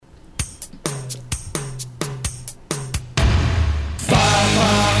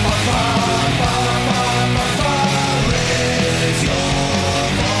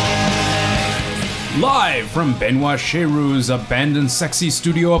Live from Benoit Cherou's abandoned sexy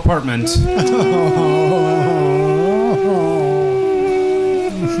studio apartment.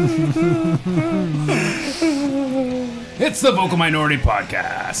 It's the Vocal Minority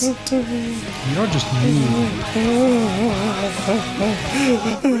Podcast. You're just mean.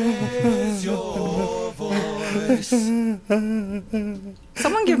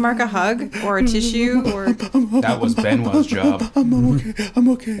 Someone give Mark a hug or a tissue or... That was Benoit's job. I'm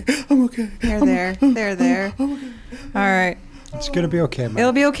okay. There. All right. It's going to be okay, man.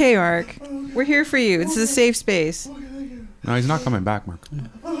 It'll be okay, Mark. We're here for you. This is a safe space. No, he's not coming back, Mark.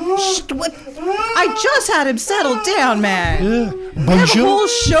 Shh, what? I just had him settle down, man. Yeah. I have a whole Bonjour.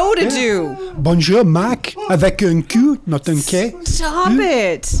 show to do. Bonjour, Mac. Avec un Q, not un K. Stop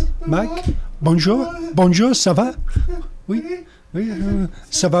it. Mac. Bonjour. Bonjour, ça va? Oui.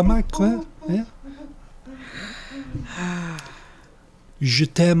 Ça va, Mac? Ouais. Yeah. Je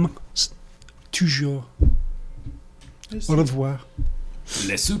t'aime toujours. Au revoir.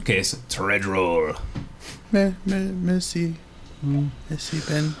 Le suitcase treadroll. Merci. Merci,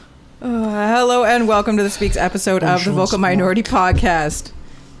 Ben. Hello and welcome to this week's episode of the Vocal Minority Podcast.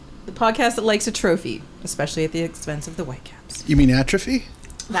 The podcast that likes a trophy, especially at the expense of the Whitecaps. You mean atrophy?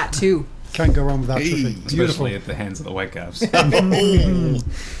 That too. Can't go wrong with that. Hey. Beautiful. Especially at the hands of the Whitecaps.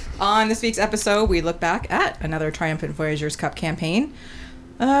 On this week's episode, we look back at another triumphant Voyageurs Cup campaign,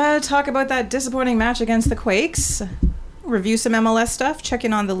 talk about that disappointing match against the Quakes, review some MLS stuff, check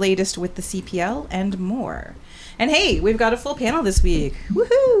in on the latest with the CPL, and more. And hey, we've got a full panel this week.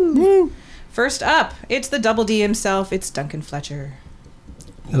 Woohoo! Woo. First up, it's the Double D himself. It's Duncan Fletcher.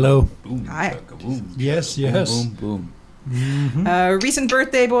 Hello. Boom, Hi. boom. Yes. Boom, boom. Recent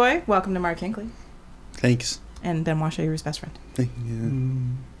birthday boy. Welcome to Mark Hinkley. Thanks. And Benoit Cherou's best friend.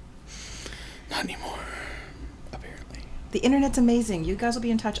 Not anymore, apparently. The internet's amazing. You guys will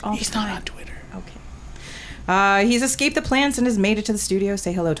be in touch all He's the time. not on Twitter. Okay. He's escaped the plants and has made it to the studio.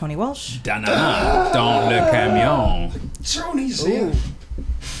 Say hello, Tony Walsh. Dans le camion. Tony's here.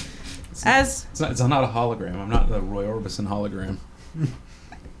 As It's not a hologram. I'm not the Roy Orbison hologram.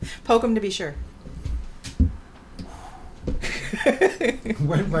 poke him to be sure.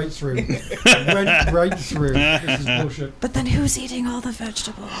 Went right through. This is bullshit. But then who's eating all the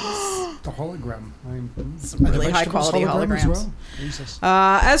vegetables? The hologram. Some really high quality holograms. As well. Jesus.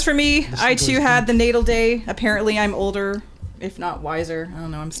 As for me, This I goes too deep. had the natal day. Apparently, I'm older, if not wiser. I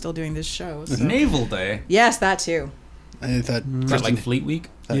don't know. I'm still doing this show. So. Naval Day. Yes, that too. I thought Is that like Fleet Week?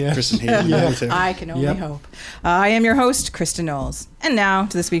 Yeah. Kristin hated Yeah. me too. I can only Yep. hope. I am your host, Kristin Knowles. And now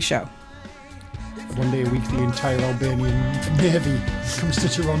to this week's show. One day a week, the entire Albanian Navy comes to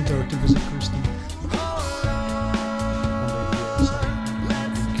Toronto to visit Kristin.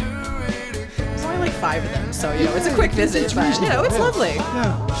 There's only like 5 of them, so, it's a quick visit, but, it's lovely.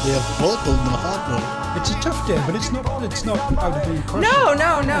 Yeah. They have vocal, no hot It's a tough day, but it's not out of the question.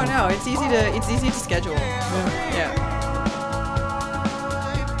 No. It's easy to schedule. Yeah.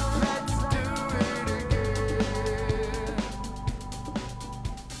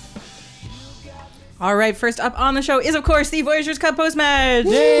 All right, first up on the show is, of course, the Voyageurs Cup post-match.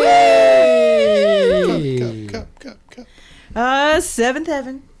 Yay! Cup. 7th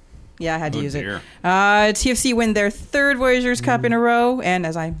heaven. Yeah, I had to use it. TFC win their 3rd Voyageurs Cup in a row, and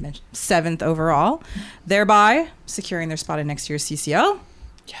as I mentioned, 7th overall, thereby securing their spot in next year's CCL,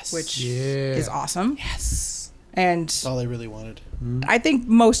 Yes. which Yeah. is awesome. Yes. And That's all I really wanted. I think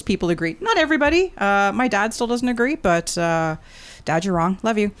most people agree. Not everybody. My dad still doesn't agree, but Dad, you're wrong.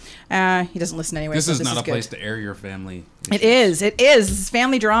 Love you. He doesn't listen anyway. This so is not a good. place to air your family. It is. This is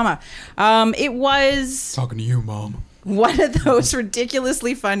family drama. It was Talking to you, Mom. one of those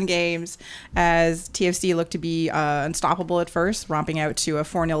ridiculously fun games as TFC looked to be unstoppable at first, romping out to a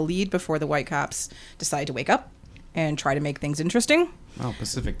 4-0 lead before the Whitecaps decided to wake up and try to make things interesting. Oh,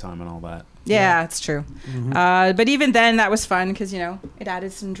 Pacific time and all that. Yeah, it's true. But even then, that was fun because, it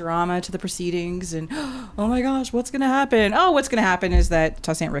added some drama to the proceedings. And, oh my gosh, what's going to happen? Oh, what's going to happen is that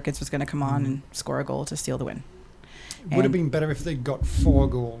Toussaint Ricketts was going to come on and score a goal to steal the win. It would have been better if they'd got 4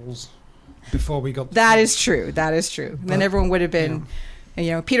 goals before we got... That is true. Then everyone would have been...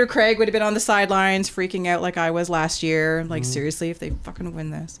 Peter Craig would have been on the sidelines freaking out like I was last year. Like, seriously, if they fucking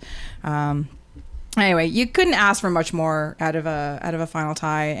win this. Anyway, you couldn't ask for much more out of a final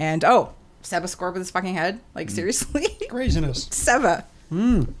tie. And, Seba scored with his fucking head. Like, seriously? Craziness. Seba.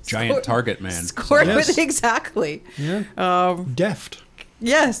 Giant target man. Scored Yes. with exactly. Yeah. Deft.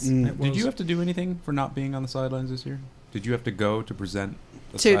 Yes. Did you have to do anything for not being on the sidelines this year? Did you have to go to present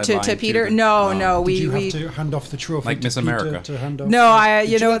the To sideline Peter? the- No. Did you We have to hand off the trophy Like to Miss Peter America? to hand off? no. I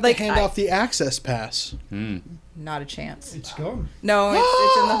Did you have to like hand off the access pass? not a chance. It's gone. No,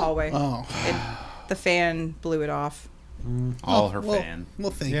 it's in the hallway. Oh. the fan blew it off. All her well, fan.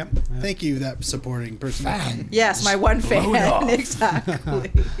 Well, Yep. thank you, that supporting person. Fan. Yes, my one Blow it off. fan.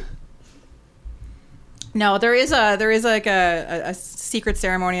 Exactly. No, there is like a secret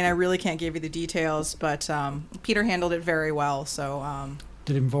ceremony, and I really can't give you the details, but Peter handled it very well. So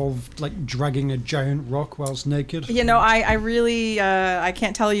Did it involve like dragging a giant rock whilst naked? you know, I really I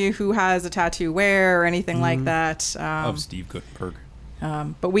can't tell you who has a tattoo where or anything like that. Of Steve Guttenberg.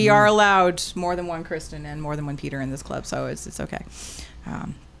 But we are allowed more than one Kristin and more than one Peter in this club, so it's okay.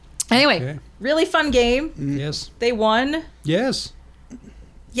 Anyway, Okay. really fun game. Yes. They won. Yes.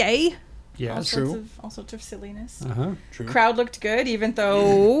 Yay. Yes. True. All sorts of silliness. Uh-huh. True. Crowd looked good, even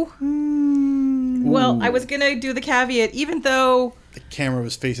though. Well, I was gonna do the caveat, even though. The camera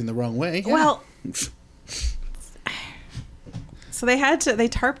was facing the wrong way. Well. So they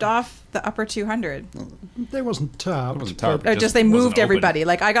tarped off the upper 200. They wasn't tarped. It wasn't tarped. Or It just they wasn't moved open. everybody.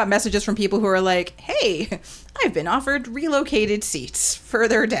 Like, I got messages from people who are like, hey, I've been offered relocated seats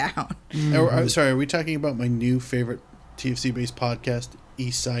further down. Sorry, are we talking about my new favorite TFC-based podcast,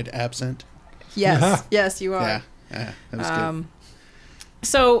 East Side Absent? Yes, yes, you are. Yeah, that was good.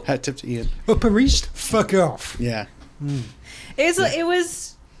 So Hat tip to Ian. Upper East, fuck off. Yeah. it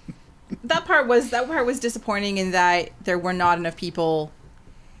was that part was disappointing in that there were not enough people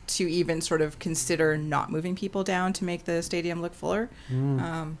to even sort of consider not moving people down to make the stadium look fuller.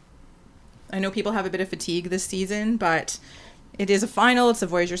 I know people have a bit of fatigue this season, but it is a final. It's a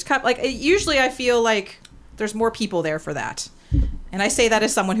Voyageurs Cup. Like usually, I feel like there's more people there for that, and I say that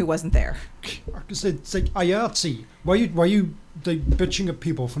as someone who wasn't there. It's like IATSE. Why you like, bitching at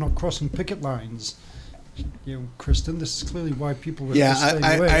people for not crossing picket lines? You know, Kristin, this is clearly why people were Yeah, staying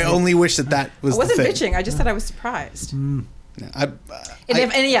I away. only wish that was I wasn't the thing. bitching. I just said I was surprised. Yeah,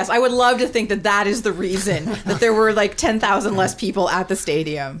 And yes, I would love to think that is the reason that there were like 10,000 less people at the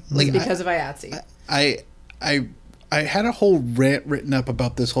stadium because of IATSE. I had a whole rant written up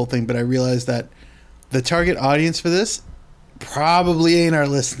about this whole thing, but I realized that the target audience for this probably ain't our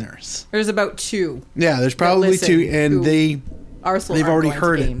listeners. There's about 2. Yeah, there's probably listen, 2, and who they've already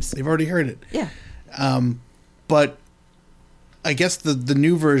heard it. games. They've already heard it. Yeah. But I guess the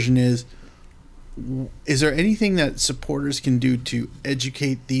new version is there anything that supporters can do to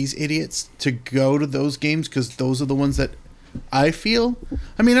educate these idiots to go to those games? Because those are the ones that I feel.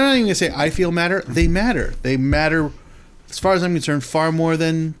 I mean, I'm not even going to say I feel matter. They matter. They matter, as far as I'm concerned, far more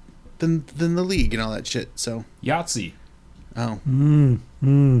than the league and all that shit. So Yahtzee.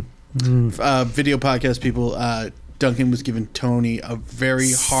 Video podcast people. Duncan was giving Tony a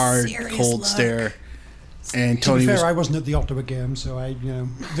very hard, Serious cold look. stare. And To Tony be fair, was I wasn't at the Ottawa game, so I, you know,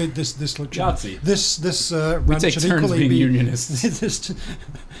 this looked Yahtzee. this We rant take should turns equally being be unionists.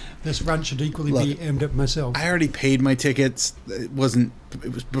 this rant should equally Look, be aimed at myself. I already paid my tickets. It was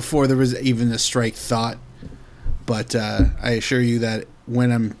before there was even a strike thought. But I assure you that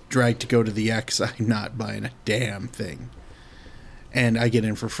when I'm dragged to go to the X, I'm not buying a damn thing. And I get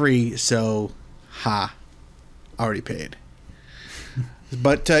in for free, so already paid.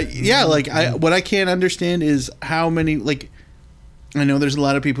 But yeah, like what I can't understand is how many, like, I know there's a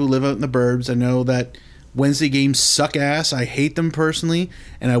lot of people who live out in the burbs. I know that Wednesday games suck ass. I hate them personally,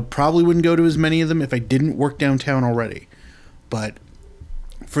 and I probably wouldn't go to as many of them if I didn't work downtown already. But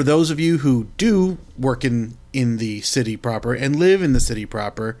for those of you who do work in the city proper and live in the city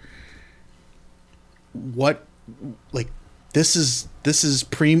proper, what, like, this is as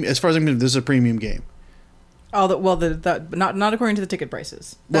far as I'm concerned, this is a premium game. Oh, not according to the ticket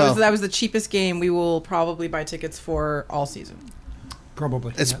prices. That was the cheapest game we will probably buy tickets for all season.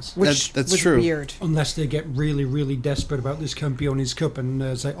 Probably, yes. Which that's was true. weird. Unless they get really, really desperate about this Campeones Cup and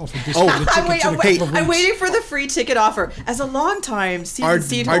they offer discounted Oh, tickets in a couple of I'm weeks. waiting for the free ticket offer. As a long-time season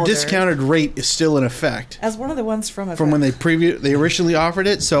seat Our holder, discounted rate is still in effect as one of the ones from when they originally offered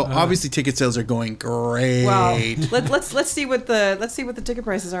it. So obviously ticket sales are going great. Well, let's see what the ticket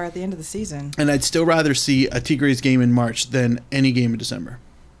prices are at the end of the season. And I'd still rather see a Tigres game in March than any game in December.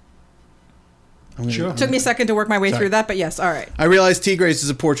 Sure. Took me a second to work my way Sorry. through that, but yes, all right. I realize Tigres is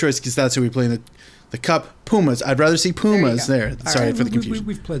a poor choice because that's who we play in the Cup. Pumas. I'd rather see Pumas go. there. All Sorry right. for the confusion.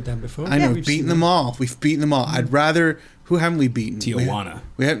 We've played them before. I know. We've We've seen beaten them all. We've beaten them all. I'd rather. Who haven't we beaten? Tijuana.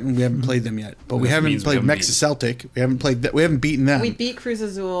 We haven't played them yet, but we This haven't means we played haven't Mexa Celtic. We haven't played. We haven't beaten them. We beat Cruz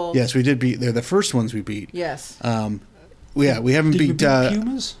Azul. Yes, we did beat. They're the first ones we beat. Yes. We haven't Did we beat. beat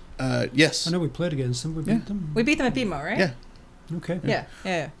Pumas? Yes. I know we played against them. We beat them. We beat them at BMO, right? Yeah. Okay.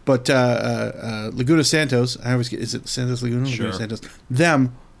 Yeah. But Laguna Santos, is it Santos Laguna? Sure. Laguna Santos.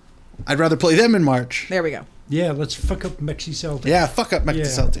 Them, I'd rather play them in March. There we go. Yeah, let's fuck up Mexi Celtic. Yeah, fuck up Mexico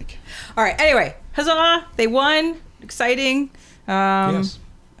Yeah. Celtic. All right. Anyway, huzzah! They won. Exciting. Yes.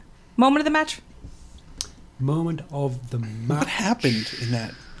 Moment of the match. moment of the match. What happened in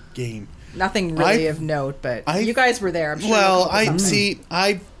that game? Nothing really of note, but you guys were there. I'm sure. Well,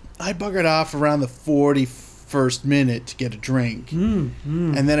 I buggered off around the 41st minute to get a drink, and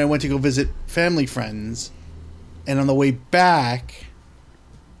then I went to go visit family friends, and on the way back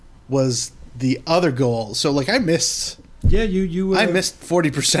was the other goal. So like I missed. Yeah, you. I missed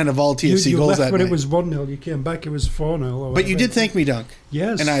 40% of all TFC you goals left that when night. it was 1-0. You came back, it was 4-0. But you did thank me, Dunk.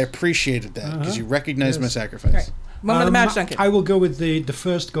 Yes, and I appreciated that because you recognized my sacrifice. Right. Moment of the match, Duncan. I will go with the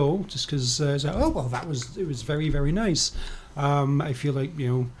first goal just because. It was very, very nice. I feel like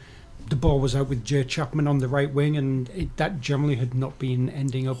the ball was out with Jay Chapman on the right wing, and that generally had not been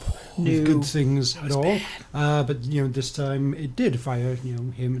ending up with good things at all. But this time it did via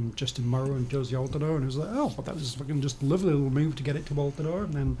him and Justin Morrow and Josie Altidore, and it was like, that was fucking just a lovely little move to get it to Altidore,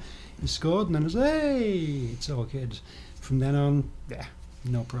 and then he scored, and then it was, hey, it's all good. From then on,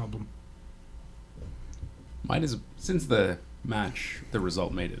 no problem. Mine is, since the match, the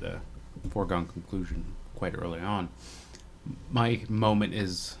result made it a foregone conclusion quite early on. My moment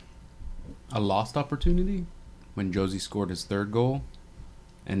is a lost opportunity when Josie scored his third goal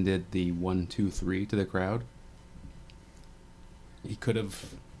and did the 1-2-3 to the crowd. He could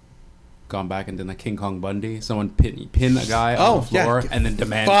have gone back and done a King Kong Bundy. Someone pin a guy on the floor and then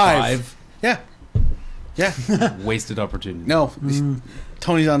demand five. Yeah. Wasted opportunity. No,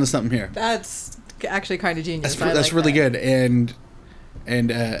 Tony's onto something here. That's actually kind of genius. That's really good. And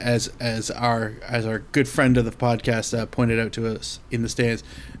as our good friend of the podcast pointed out to us in the stands,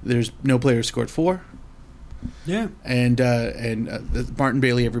 there's no player who scored 4. Yeah. And Martin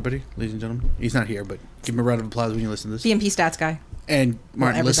Bailey, everybody, ladies and gentlemen, he's not here, but give him a round of applause when you listen to this. BMP stats guy. And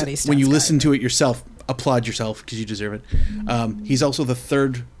Martin, when you listen to it yourself, applaud yourself because you deserve it. He's also the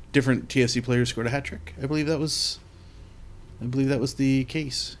third different TFC player who scored a hat trick. I believe that was the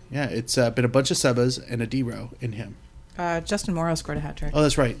case. Yeah, it's been a bunch of Sebas and a D-row in him. Justin Morrow scored a hat trick. Oh,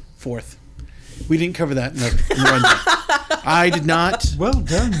 that's right. 4th. We didn't cover that in the rundown. I did not. Well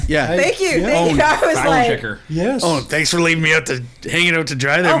done. Yeah. Thank you. Yeah. Thank you. I was like, checker. Yes. Oh, thanks for leaving me hanging out to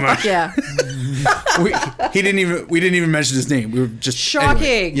dry there, Mark. fuck yeah. We didn't even mention his name. We were just Shocking.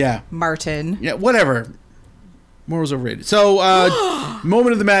 Anyway, yeah. Martin. Yeah, whatever. Moral's overrated. So,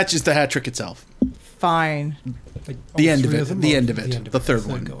 moment of the match is the hat trick itself. Fine. Like The all end of three it. them, The or end of it. The third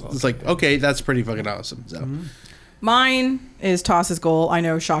one. goal. It's like, okay, that's pretty fucking awesome. So, Mine is Toss's goal. I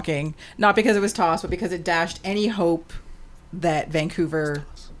know, shocking. Not because it was Toss, but because it dashed any hope that Vancouver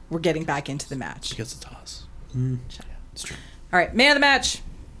were getting back into the match. because it's toss. Shut up. It's true. All right, man of the match.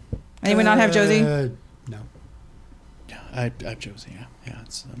 Anyone not have Josie? No. Yeah, I have Josie. Yeah.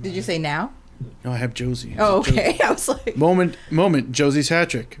 It's, Did you say now? No, I have Josie. Oh, okay. I was like, Moment. Josie's hat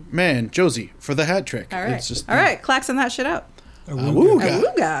trick. Man, Josie for the hat trick. all right. It's just All right, klaxon that shit up. Awooga.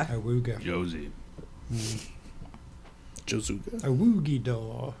 Awooga. Awooga. Josie. Josuga. Awoogie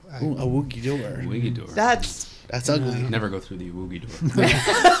door. Ooh, a woogie door. Woogie door. That's ugly. Never go through the woogie door.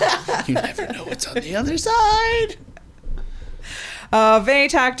 You never know what's on the other side. Vanny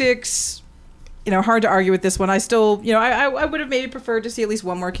Tactics, hard to argue with this one. I still, I would have maybe preferred to see at least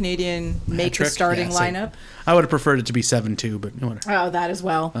one more Canadian make the trick? starting Yeah, same. lineup. I would have preferred it to be 7-2, but no whatever. Oh, that as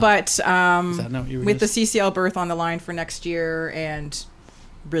well. But Is that not what you were with the gonna CCL berth on the line for next year, and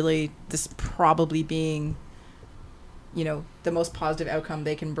really this probably being, the most positive outcome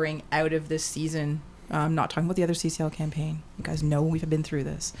they can bring out of this season. I'm not talking about the other CCL campaign. You guys know we've been through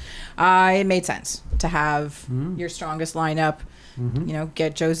this. It made sense to have your strongest lineup.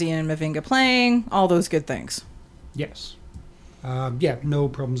 Get Josie and Mavinga playing, all those good things. Yes. No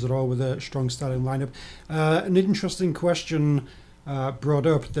problems at all with a strong starting lineup. An interesting question brought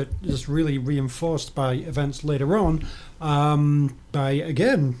up that is really reinforced by events later on by,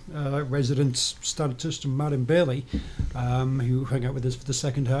 again, resident statistician Martin Bailey, who hung out with us for the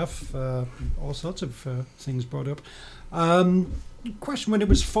second half. All sorts of things brought up. Question when it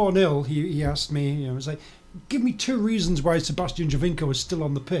was 4-0, he asked me, it was like, give me 2 reasons why Sebastian Javinko is still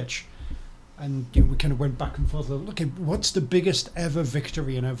on the pitch. And we kind of went back and forth. Okay, what's the biggest ever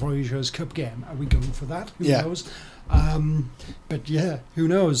victory in a Voyageurs Cup game? Are we going for that? Who knows? But yeah, who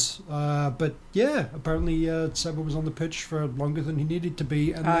knows? But yeah, apparently Seba was on the pitch for longer than he needed to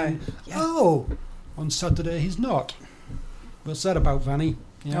be. And then, on Saturday he's not. What's that about, Vanny?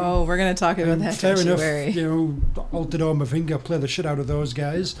 Oh, we're going to talk about that. Fair enough, January. Altidore, Mavinga play the shit out of those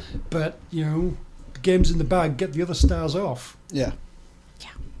guys. But, the game's in the bag, get the other stars off. Yeah.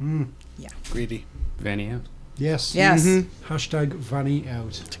 Yeah. Greedy. Vanny out. Yes. Yes. Hashtag Vanny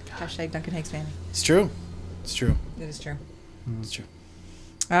out. Hashtag Duncan Hakes Vanny. It's true. It is true. It's true.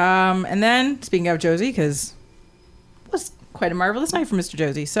 And then, speaking of Josie, because it was quite a marvelous night for Mr.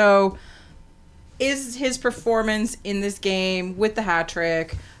 Josie. So, is his performance in this game with the hat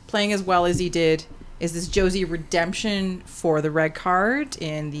trick, playing as well as he did, is this Josie redemption for the red card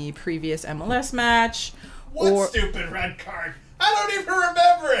in the previous MLS match? What stupid red card? I don't even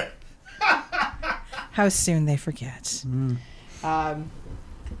remember it. How soon they forget.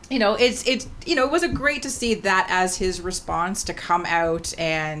 You know, it was a great to see that as his response to come out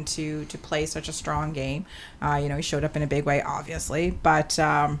and to play such a strong game. You know, he showed up in a big way, obviously, but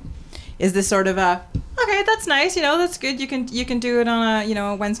is this sort of a, okay, that's nice, you know, that's good. You can do it on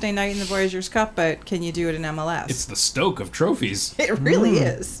a Wednesday night in the Voyageurs Cup, but can you do it in MLS? It's the Stoke of trophies. It really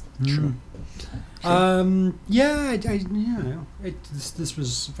is. True. This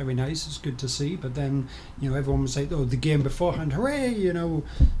was very nice. It's good to see. But then, everyone was like, "Oh, the game beforehand, hooray!"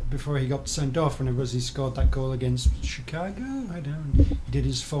 Before he got sent off, and it was he scored that goal against Chicago. I don't know. He did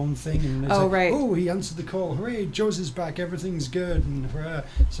his phone thing, and it's right. Oh, he answered the call. Hooray! Josie's back. Everything's good, and hurrah.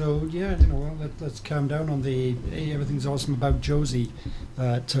 So let's calm down on the hey, everything's awesome about Josie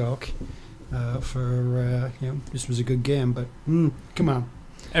talk. This was a good game, but come on.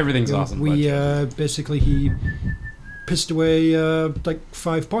 Everything's awesome. We basically he pissed away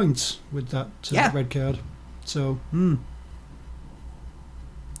 5 points with that red card. So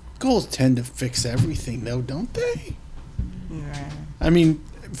goals tend to fix everything, though, don't they? Yeah. I mean,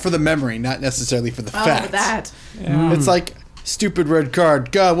 for the memory, not necessarily for the facts. Oh, that. Yeah. It's like stupid red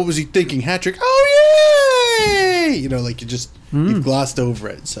card. God, what was he thinking? Hat trick. Oh yay! You've glossed over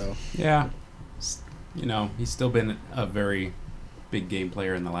it. So yeah, he's still been a very big game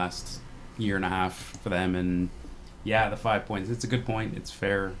player in the last year and a half for them, and the 5 points, it's a good point, it's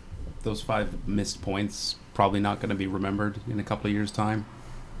fair. Those 5 missed points probably not going to be remembered in a couple of years' time.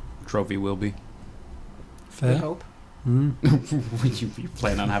 Trophy will be. Fair. I hope. you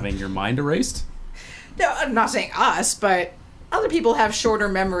plan on having your mind erased? No, I'm not saying us, but other people have shorter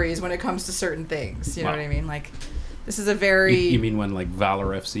memories when it comes to certain things, you know what I mean? Like, this is a very... You mean when Valor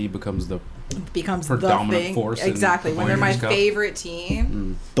FC becomes the predominant thing. Force exactly, when they're my Cup. favorite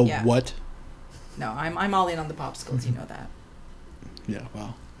team. What? No, I'm all in on the popsicles. You know that. Yeah,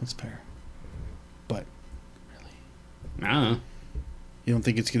 well, that's fair. But really, I don't know. You don't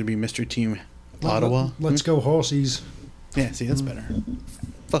think it's going to be Mr. Team Ottawa? Let's go Horsies. Yeah, see, that's better.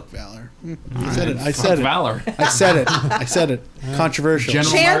 Fuck Valor. I said it. I said it. Valor. I said it. I said it. Controversial.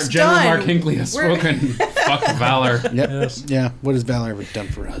 General Mark Hinckley has spoken. Fuck Valor. Yep. Yes. Yeah. What has Valor ever done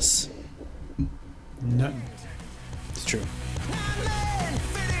for us? Nothing. It's true.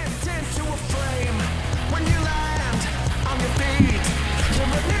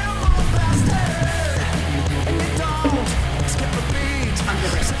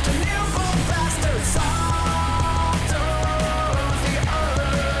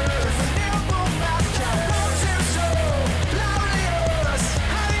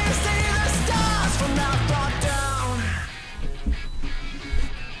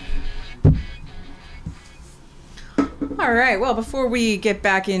 All right. Well, before we get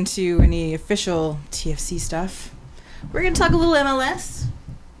back into any official TFC stuff, we're going to talk a little MLS.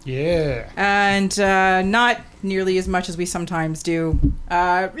 Yeah. And not nearly as much as we sometimes do.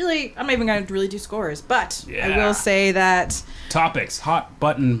 Really, I'm not even going to really do scores, but I will say that... Topics, hot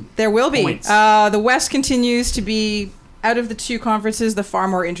button there will be. points. The West continues to be, out of the two conferences, the far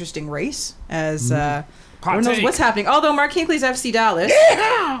more interesting race, as... Who knows what's happening? Although Mark Hinckley's FC Dallas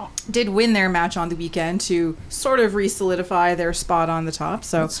did win their match on the weekend to sort of re-solidify their spot on the top.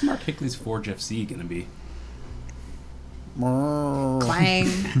 So what's Mark Hinckley's Forge FC going to be? Clang.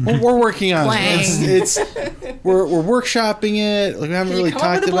 We're working on Clang. it. We're workshopping it. Like, we haven't really Come up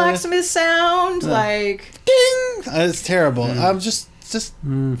talked with a about it. blacksmith sound, like Ding! It's terrible. I'm just.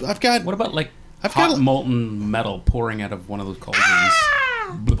 I've got. What about I've hot got molten metal pouring out of one of those cauldrons?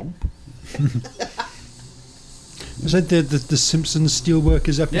 Was that the Simpsons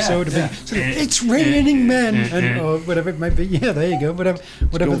Steelworkers episode? Yeah. It's raining men, or whatever it might be. Yeah, there you go.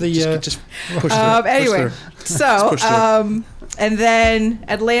 Whatever the. Just push anyway, so and then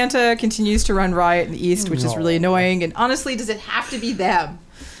Atlanta continues to run riot in the East, which is really annoying. And honestly, does it have to be them?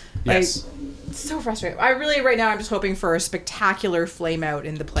 Yes. It's so frustrating. I really, right now, I'm just hoping for a spectacular flame out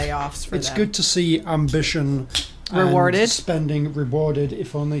in the playoffs for It's them. good to see ambition rewarded, and spending rewarded,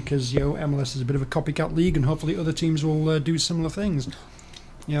 if only because MLS is a bit of a copycat league, and hopefully other teams will do similar things.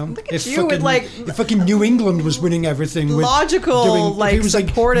 Look if at you with if fucking New England was winning everything, logical, if it was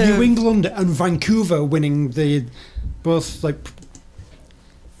supportive. New England and Vancouver winning both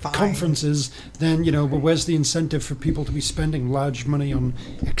Fine. conferences, then but where's the incentive for people to be spending large money on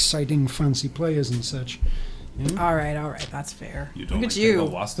exciting, fancy players and such? All right, that's fair. You don't Look like at you.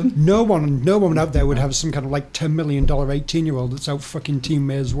 Denzel Washington? No one out there would have some kind of like $10 million 18-year-old that's out fucking Team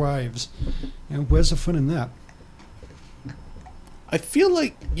May's wives. Where's the fun in that? I feel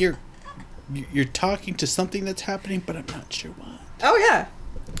like you're talking to something that's happening, but I'm not sure what. Oh yeah,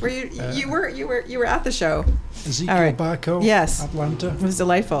 you were at the show. Ezekiel All right. Barco? Yes. Atlanta? It was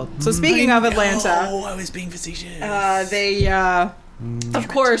delightful. So speaking of Atlanta, Oh, I was being facetious. they of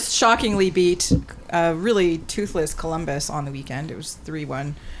course shockingly beat really toothless Columbus on the weekend. It was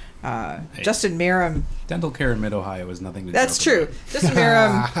 3-1. Justin Merrim. Dental care in Mid-Ohio is nothing to That's joke true. about. Justin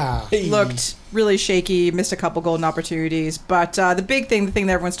Merrim looked really shaky, missed a couple golden opportunities. But the thing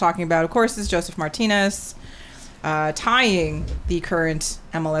that everyone's talking about, of course, is Joseph Martinez tying the current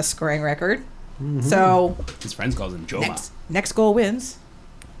MLS scoring record. Mm-hmm. So His friends calls him Joma. next goal wins.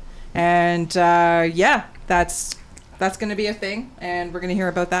 And that's going to be a thing. And we're going to hear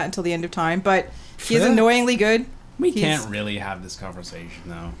about that until the end of time. But he is Fair. annoyingly good. We can't really have this conversation,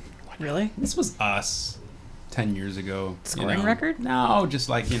 though. Really? This was us 10 years ago. Scoring record? No, just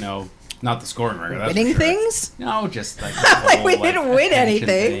like, not the scoring record. That's Winning for sure. things? No, just like, Like, we didn't win attention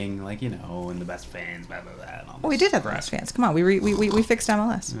anything. thing, like, and the best fans, blah, blah, blah. And all Well, we this did have the crap. best fans. Come on, we fixed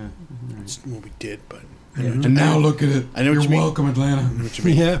MLS. Yeah. Well, we did, but And now look at it. I know what you mean. welcome, Atlanta. I know what you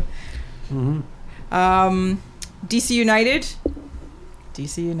mean. Yeah. DC United.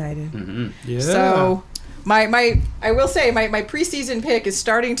 DC United. Mm-hmm. Yeah. So I will say my preseason pick is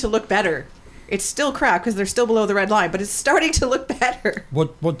starting to look better. It's still crap because they're still below the red line, but it's starting to look better.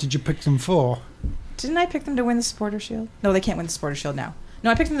 What did you pick them for? Didn't I pick them to win the Supporter Shield? No, they can't win the Supporter Shield now.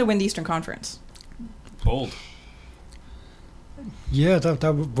 No, I picked them to win the Eastern Conference. Bold. Yeah,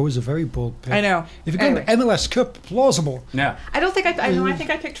 that was a very bold pick. I know. If you're going to MLS Cup, plausible. Yeah. I don't think I know. I think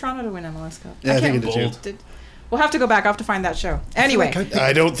I picked Toronto to win MLS Cup. Yeah, I think can't- it did Bold. too. We'll have to go back. I'll have to find that show. Anyway,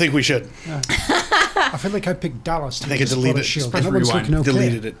 I don't think we should. I feel like I picked Dallas to I think get I deleted the it. Shield. Press That one's rewind. looking okay.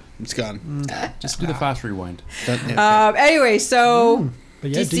 Deleted it. It's gone. Just do the fast rewind. Done- yeah, okay. anyway, so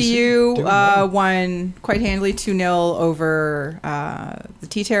But yeah, DCU doing well. won quite handily 2-0 over the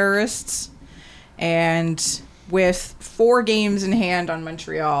T-Terrorists. And with 4 games in hand on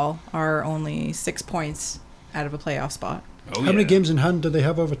Montreal are only 6 points out of a playoff spot. Oh, How many games in hand do they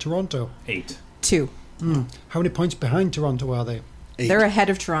have over Toronto? 8. 2. How many points behind Toronto are they? 8. They're ahead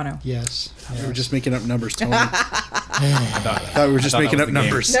of Toronto. We Yes. were yes. just making up numbers, Tony. I thought we were just making up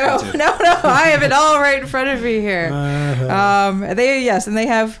numbers. No, I have it all right in front of me here. They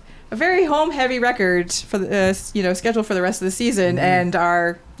have a very home-heavy record for the scheduled for the rest of the season, and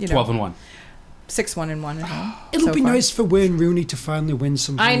are 12-1. 6-1-1 at home. It'll so be far. nice for Wayne Rooney to finally win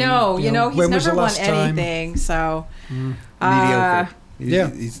something. I know, he's when was never the won last time? anything, so Mediocre.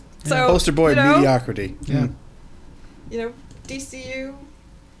 Yeah. He's So, poster boy of mediocrity. Yeah. DCU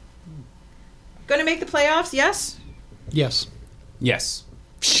going to make the playoffs? Yes. Yes. Yes.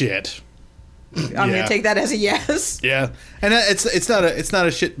 Shit. I'm going Yeah. to take that as a yes. Yeah, and it's not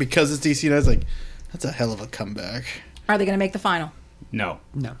a shit because it's DC. And I was like, that's a hell of a comeback. Are they going to make the final? No.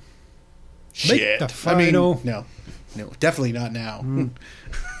 No. Shit. the final. I mean, no, definitely not now.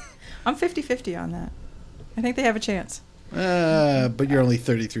 I'm 50-50 on that. I think they have a chance. But you're only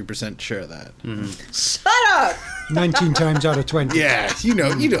 33% sure of that. Shut up. 19 times out of 20. Yeah, you know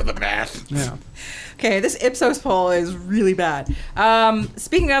the math. Yeah. Okay, this Ipsos poll is really bad.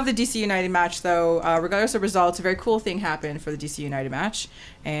 Speaking of the DC United match, though, regardless of results, a very cool thing happened for the DC United match,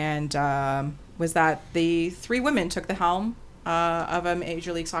 and was that the 3 women took the helm of a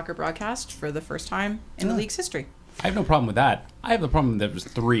Major League Soccer broadcast for the first time in the league's history. I have no problem with that. I have the problem that it was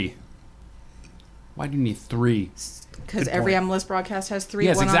 3. Why do you need 3? Because Good every point. MLS broadcast has 3.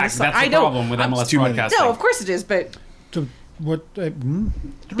 Yes, one on the exactly. side. That's I the know. problem with MLS too many. broadcasting. No, of course it is, but So what? 3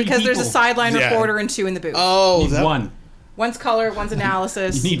 because there's a people. sideline Yeah. reporter and 2 in the booth. Oh, You need that 1. One's color, one's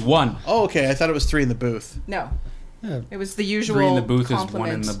analysis. You need 1. Oh, okay. I thought it was 3 in the booth. No, Yeah. it was the usual 3 in the booth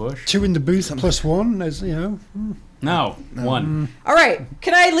compliment. is 1 in the bush. 2 in the booth plus 1 is, No, 1. All right,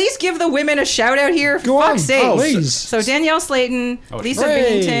 can I at least give the women a shout out here? For Go on, fuck's sake. please. So Danielle Slayton, Oh, Lisa hooray,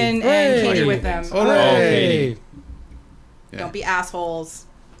 Bennington, hooray. and Katie Whitham. Hooray. Yeah. Don't be assholes.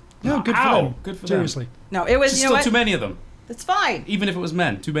 No, good for Ow, them. good for them. Seriously. No, it was, There's you know still what? too many of them. It's fine. Even if it was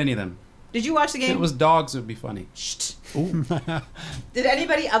men, too many of them. Did you watch the If game? it was dogs, it would be funny. Shh. Ooh. Did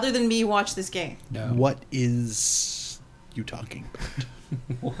anybody other than me watch this game? No. What is you talking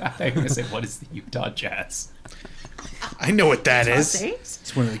about? I was going to say, what is the Utah Jazz? I know what that Utah is. State?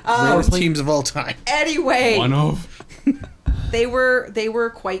 It's one of the Oh. greatest teams of all time. Anyway, One of? they were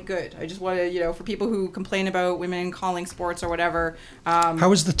quite good. I just want to, for people who complain about women calling sports or whatever. How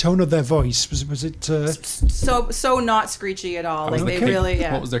was the tone of their voice? Was it so not screechy at all? Like, Okay. they really,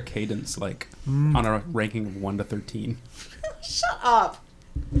 yeah. What was their cadence like on a ranking of 1 to 13? Shut up.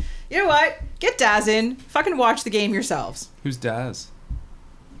 You know what? Get Daz in. Fucking watch the game yourselves. Who's Daz?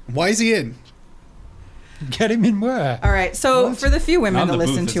 Why is he in? get him in where? All right. So What? for the few women Not that in the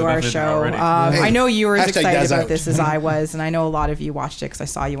listen booth, to it's our enough in there show, already. I know you were as Hashtag excited Daz about out. this as I was, and I know a lot of you watched it because I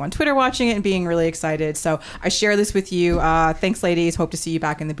saw you on Twitter watching it and being really excited. So I share this with you. Thanks, ladies. Hope to see you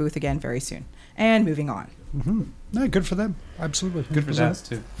back in the booth again very soon. And moving on. Mm-hmm. No, good for them. Absolutely. Good for Daz,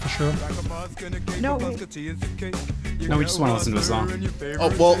 too. For sure. No. No, we just want to listen to a song.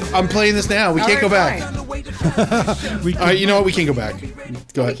 Oh, well, I'm playing this now. We All can't right, go back. fine. We All right, you know what? We can go back.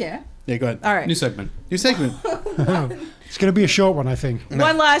 Go We ahead. can. Yeah, go ahead. All right. New segment. New segment. It's going to be a short one, I think.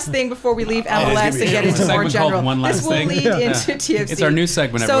 One last thing before we leave gonna MLS be and a get short into one. more Segment called general. One This Last will Thing. lead Yeah. into TFC. It's our new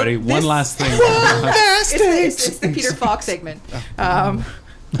segment, So everybody. this- One last thing. It's the Peter Falk segment.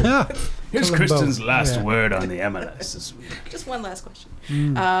 Here's Colin Kristen's Bowe. last Yeah. word on the MLS this week. Just one last question.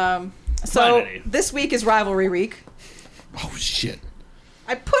 Mm. So Finally. this week is rivalry week. Oh, shit.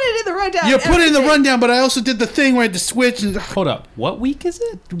 I put it in the rundown. You put it in the everything. rundown, but I also did the thing where I had to switch. And, Hold up. What week is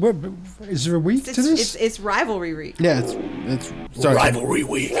it? What, is there a week to this? It's rivalry week. yeah, it's sorry. Rivalry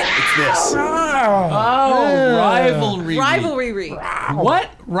week. It's this. Oh, rivalry. Rivalry week. What?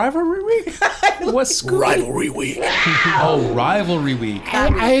 Rivalry week? What's school? Rivalry week. Oh, rivalry week.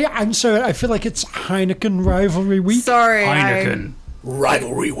 I'm sorry. I feel like it's Heineken rivalry week. Sorry, Heineken.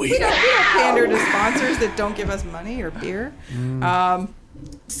 Rivalry week. We don't pander to sponsors that don't give us money or beer.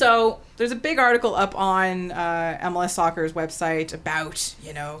 So there's a big article up on MLS Soccer's website about,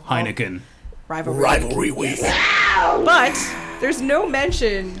 Heineken. rivalry week. But there's no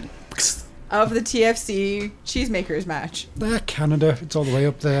mention of the TFC Cheesemakers match. Canada. It's all the way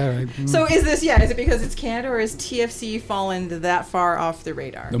up there. So is it because it's Canada, or has TFC fallen that far off the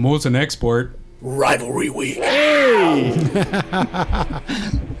radar? The Molson export. Rivalry week.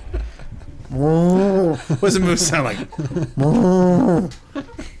 What does the moose sound like?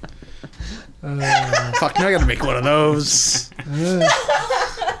 Fuck, now I gotta make one of those.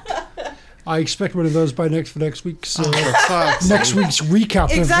 I expect one of those by next week's For fuck's next sake. week's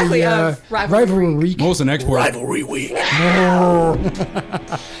recap Exactly, of the rivalry week. Molson export. Rivalry week.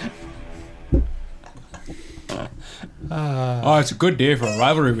 Oh, it's a good day for a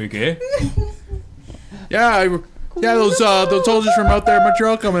rivalry week, eh? Yeah, those soldiers from out there in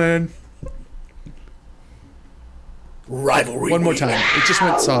Montreal coming in. Rivalry. One more time. It just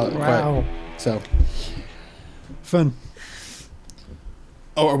went solid. Wow. So. Fun.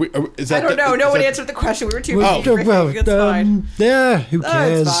 Oh, are we? Is that? I don't know. is No one that- answered the question. We were too Well, busy. It's fine. yeah, who Oh,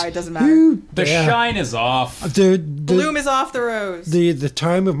 cares? it's fine. It doesn't matter. Who- The yeah. shine is off. The Bloom is off the rose. the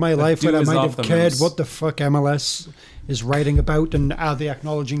time of my life when dew I is might off have the cared rose. what the fuck MLS is writing about and are they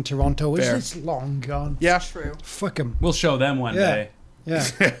acknowledging Toronto is Fair. it's long gone. Yeah. True. Fuck them. We'll show them one Yeah. day. Yeah.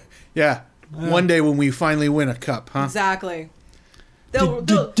 Yeah. One day when we finally win a cup, huh? Exactly.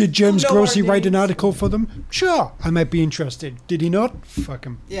 Did James they'll know Grossi our write an names. article for them? Sure, I might be interested. Did he not? Fuck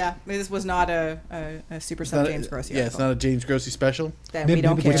him. Yeah, maybe this was not a super It's sub not a- James Grossi. Yeah, it's not a James Grossi special. Then we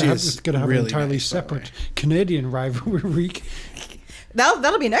don't care. we're gonna is it's going to have really an entirely nice, by the separate Canadian rivalry week.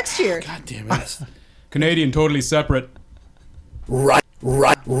 That'll be next year. God damn it. Canadian, totally separate.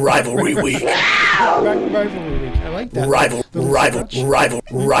 Rivalry week. Rivalry week. I like that.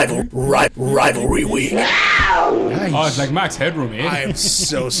 Rivalry week. Nice. Oh, it's like Max Headroom, eh? I am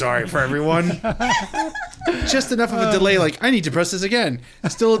so sorry for everyone. Just enough of a delay, like, I need to press this again.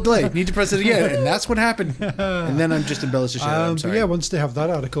 Still a delay. Need to press it again. And that's what happened. And then I'm just embellished the shit out. I'm But sorry. yeah, once they have that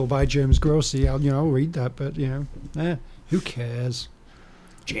article by James Grossi, I'll read that. But who cares?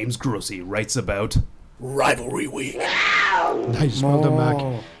 James Grossi writes about Rivalry week. Nice, well done, Mac.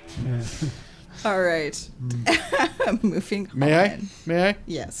 Yeah. All right. Moving May on. I? May I?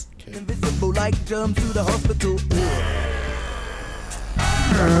 Yes. Invisible like germs to the hospital.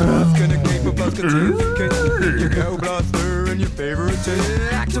 Your blaster and your favorite taste.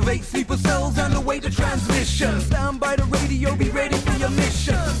 Activate sleeper cells on the way to transmission. Stand by the radio, be ready for your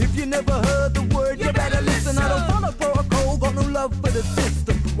mission. If you never heard the word, you better listen. I don't follow protocol, got no love for the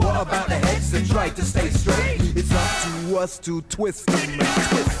system. What about the heads that try to stay straight? It's up to us to twist them and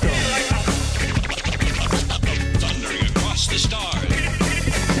twist them. Thundering across the stars.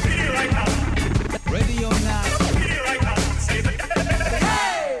 Radio now.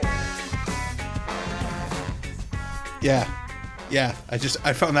 Yeah. Yeah.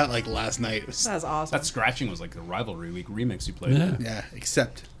 I found that like last night. It was, That was awesome. that scratching was like the rivalry week remix you played. Yeah. yeah,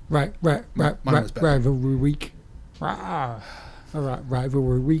 except Right. Mine was better. Rivalry week. All right,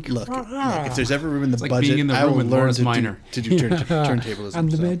 rivalry week. Look, if there's ever room in the like budget, being in the I room will with learn Morris to Minor. do turntablism. And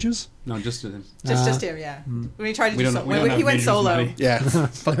the so. majors? No, just Just him, yeah. When he tried to We do don't- so, we don't when have he went majors solo. money. Yeah,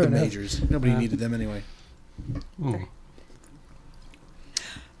 fuck the enough. majors. Nobody needed them anyway. Oh.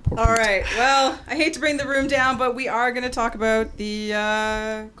 All right. Well, I hate to bring the room down, but we are going to talk about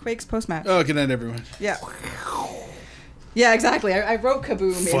the Quakes post match. Oh, good night, everyone. Yeah. Yeah, exactly. I wrote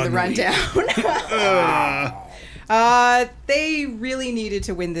kaboom in the Funny. rundown. They really needed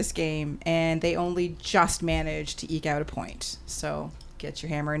to win this game, and they only just managed to eke out a point. So get your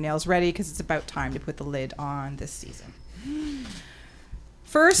hammer and nails ready, because it's about time to put the lid on this season.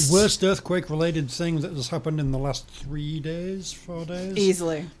 First, Worst earthquake-related thing that has happened in the last 4 days?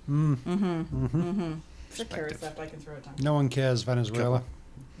 easily. Mm. If carrots left, I can throw it down. No one cares, Venezuela.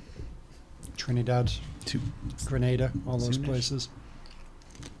 Trinidad. Two. Grenada, all those Soonish. places.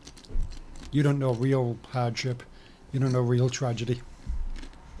 You don't know real hardship. You don't know real tragedy.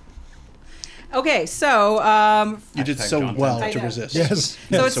 Okay, so You did Hashtag so John well I to know. resist. Yes.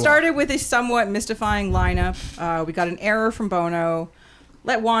 So it So started with a somewhat mystifying lineup. We got an error from Bono.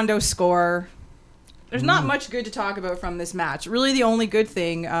 Let Wando score. There's not much good to talk about from this match. Really, the only good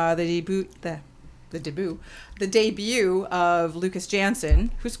thing, the debut of Lucas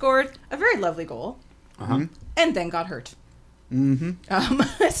Jansen, who scored a very lovely goal Uh-huh. and then got hurt.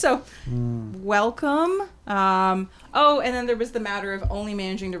 Mm-hmm. So, welcome. Oh, and then there was the matter of only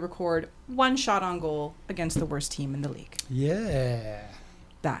managing to record one shot on goal against the worst team in the league. Yeah.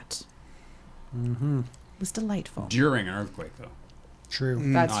 That was delightful. During an earthquake, though. True.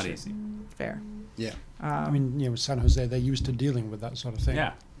 That's Not true. easy. Fair. Yeah. I mean, San Jose, they're used to dealing with that sort of thing.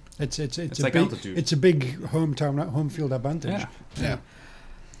 Yeah. It's a like big, altitude. It's a big home field advantage. Yeah. Yeah.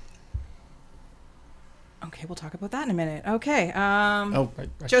 Okay, we'll talk about that in a minute. Okay. Oh,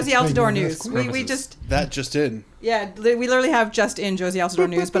 I Josie should blame Altidore you, news. that's We purposes. just that just in. we literally have just in Josie Altidore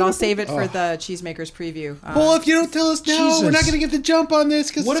news, but I'll save it for the Cheesemakers preview. Well, if you don't tell us now, Jesus. we're not going to get the jump on this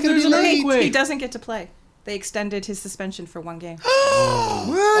because What it's if going to be there's an late. earthquake? he doesn't get to play. They extended his suspension for one game. What?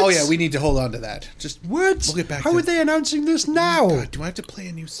 Oh yeah, we need to hold on to that. Just What? We'll get back How to are they announcing this now? God, do I have to play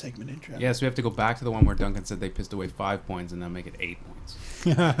a new segment intro? Yes, we have to go back to the one where Duncan said they pissed away 5 points and then make it 8 points.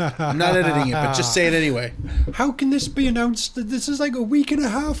 I'm not editing it, but just say it anyway. How can this be announced? This is like a week and a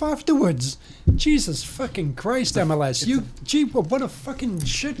half afterwards. Jesus fucking Christ, MLS! What a fucking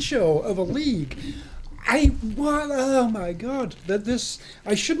shit show of a league. Oh my God!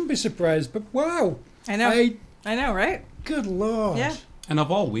 I shouldn't be surprised, but wow! I know. I know, right? Good Lord! Yeah. And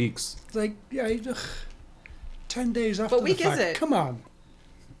of all weeks, It's like 10 days after What week the is fact. it? Come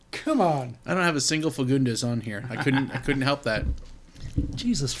on. I don't have a single Fagundes on here. I couldn't help that.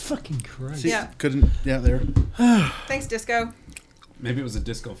 Jesus fucking Christ! See, Yeah. Couldn't. Yeah, there. Thanks, Disco. maybe it was a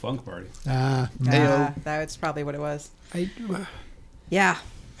disco funk party. Heyo. That's probably what it was. I, Yeah.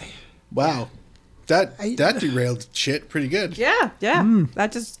 Wow. That derailed shit pretty good. Yeah.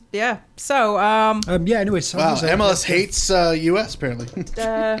 That just So yeah. Anyway, San Wow. Jose- MLS hates U.S. apparently, which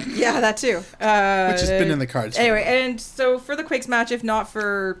that too. has been in the cards. Anyway, and so for the Quakes match, if not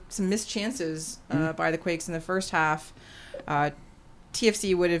for some missed chances by the Quakes in the first half,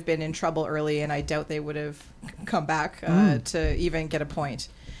 TFC would have been in trouble early, and I doubt they would have come back to even get a point.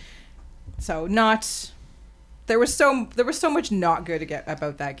 So there was so much not good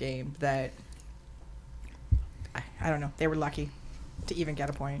about that game that I don't know. They were lucky to even get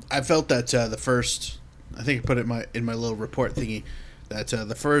a point. I felt that the first, I think I put it in my little report thingy, that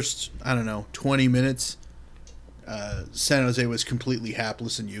the first, 20 minutes, San Jose was completely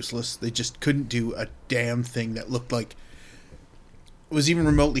hapless and useless. They just couldn't do a damn thing that looked like it was even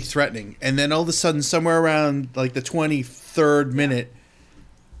remotely threatening. And then all of a sudden, somewhere around like the 23rd minute,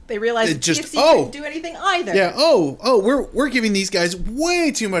 They realized It just- TFC oh! couldn't do anything either. yeah, we're giving these guys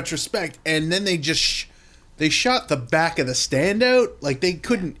way too much respect, and then they just they shot the back of the stand out. Like they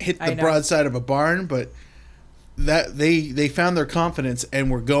couldn't hit I the know. broadside of a barn, but that they found their confidence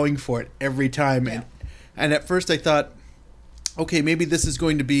and were going for it every time. Yeah. And at first I thought, okay, maybe this is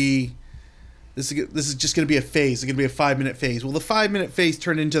going to be this is just going to be a phase. It's going to be a 5-minute phase. Well, the 5-minute phase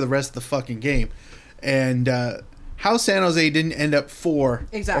turned into the rest of the fucking game, and how San Jose didn't end up 4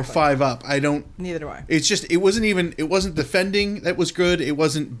 Exactly. or 5 up, I don't. Neither do I. It's just it wasn't defending that was good. It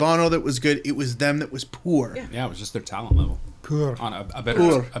wasn't Bono that was good. It was them that was poor. Yeah. Yeah, it was just their talent level Poor. on a better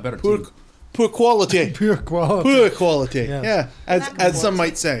Poor. a better Poor. team. Poor quality. Pure quality. Poor quality. Yes. Yeah, as some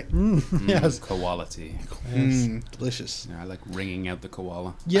might say. Yes. Koality. Delicious. Yeah, I like wringing out the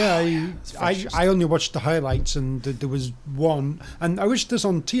koala. Yeah, I only watched the highlights, and there was one, and I watched this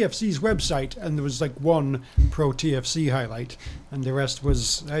on TFC's website, and there was like one pro TFC highlight, and the rest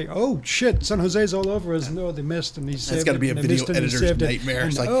was, oh shit, San Jose's all over us. No, they missed, and he saved it. That's got to be a and they video missed it, and he editor's saved it. nightmare.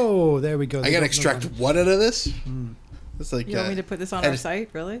 It's And, like, oh, there we go. I They got to got extract another what out of this? It's like You want me to put this on our site,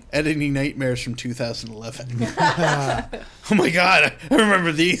 really? editing nightmares from 2011. Oh my god, I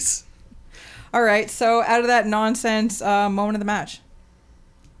remember these. All right, so out of that nonsense moment of the match.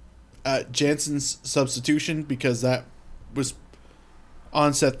 Jansen's substitution, because that was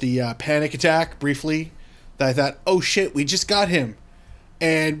onset the panic attack briefly. That I thought, oh shit, we just got him,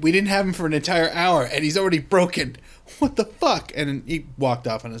 and we didn't have him for an entire hour, and he's already broken. What the fuck? And he walked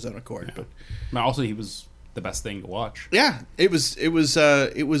off on his own accord. Yeah. But also, he was the best thing to watch. Yeah, it was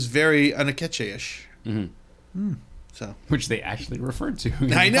very Anakeche-ish. So Which they actually referred to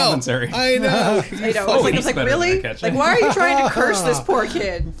in I the know, commentary. I know. I know. Oh, I was he's like, better really? than a catcher. Like, why are you trying to curse this poor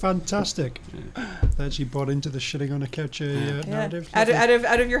kid? Fantastic. That she bought into the shitting on a couch narrative. Out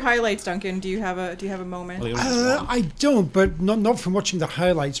of your highlights, Duncan, do you have a moment? Well, it was just one. I don't, but not from watching the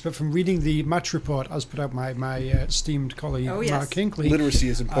highlights, but from reading the match report as put out my esteemed colleague Oh, yes. Mark Hinckley. Literacy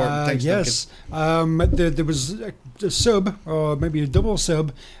is important. Thanks, Yes, there was a sub, or maybe a double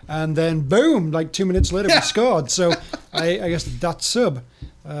sub, and then boom, like 2 minutes later we scored. So I guess that sub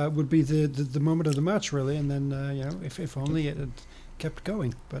would be the moment of the match, really. And then if only it had kept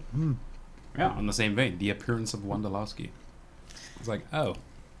going. But Yeah, on the same vein, the appearance of Wondolowski. It's like, oh,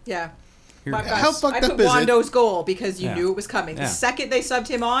 Yeah. here My it gosh, How is. fucked I up put is it? Wando's goal because you Yeah. knew it was coming. The Yeah. second they subbed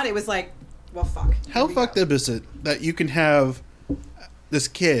him on, it was like, well, fuck. How fucked up is it that you can have this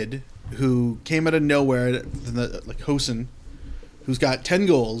kid who came out of nowhere, like Hosen, who's got 10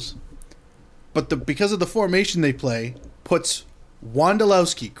 goals, but because of the formation they play, puts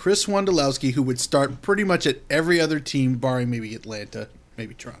Chris Wondolowski, who would start pretty much at every other team, barring maybe Atlanta,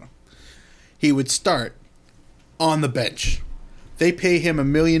 maybe Toronto. He would start on the bench. They pay him $1.5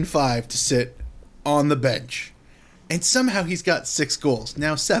 million to sit on the bench. And somehow he's got 6 goals.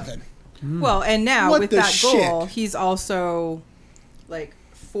 Now 7. Well, and now What with the that goal, shit? he's also like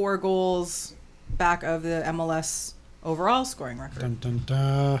 4 goals back of the MLS overall scoring record. dun dun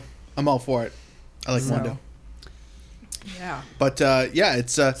dun. I'm all for it. I like So- Wando. Yeah. But yeah,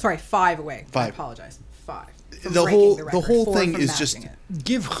 it's Sorry, 5 away. I 5. apologize. 5. From The breaking whole- the the record, whole 4 thing from is just- matching it.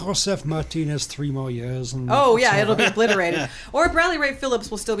 Give Josef Martinez 3 more years. And Oh it's yeah, all it'll be right. obliterated. Or Bradley Ray Phillips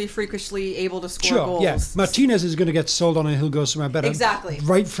will still be freakishly able to score Sure, goals. yeah. Martinez is going to get sold on and he'll go somewhere better. Exactly.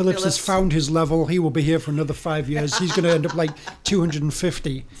 Wright Phillips has Phillips. found his level. He will be here for another 5 years. He's going to end up like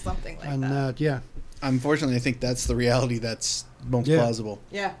 250. Something like And that. yeah. unfortunately, I think that's the reality that's most Yeah. plausible.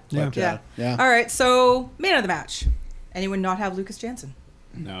 Yeah. Yeah. But, Yeah. yeah. All right. So man of the match. Anyone not have Lucas Jansen?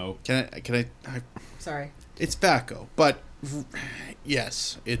 No. Can I Sorry. it's Vaco, but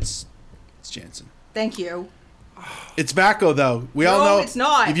yes, it's Jansen. Thank you. It's Vaco though. We all No, know it's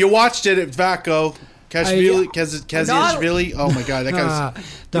not. If you watched it, it's Vaco. Kazishvili. Oh my god, that guy was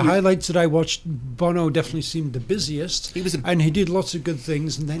The highlights that I watched, Bono definitely seemed the busiest. He was a- and he did lots of good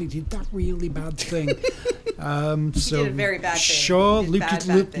things, and then he did that really bad thing. So did a very bad thing. Sure, He did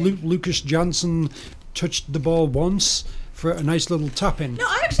bad thing. Lucas Johnson touched the ball once for a nice little tap in. No,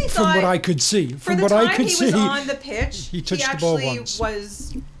 I actually From thought what I could see, for from the what time I could he see, was on the pitch, he touched the ball actually once.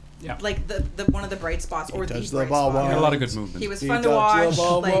 was Yeah. like the one of the bright spots, or the touched the bright ball spot. He had a lot of good movement. He was fun to watch.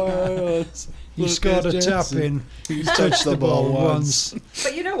 Like, he scored a tap in. He touched the ball once.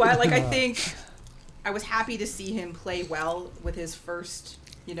 but you know what? Like, I think I was happy to see him play well with his first,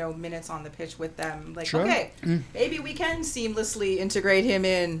 minutes on the pitch with them. Like, Sure. okay, maybe we can seamlessly integrate him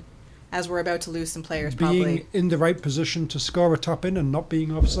in as we're about to lose some players. Being Probably in the right position to score a tap in and not being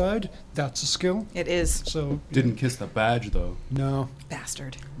offside, that's a skill. it is. So Didn't kiss the badge though. no.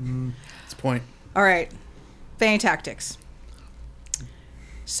 Bastard. That's the point. All right, Fanny Tactics.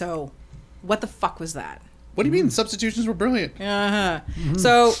 So, what the fuck was that? What do you mean? The substitutions were brilliant. Uh-huh.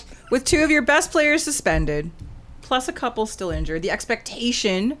 So, with 2 of your best players suspended, plus a couple still injured, the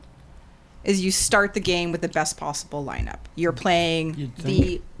expectation is you start the game with the best possible lineup. You're playing You'd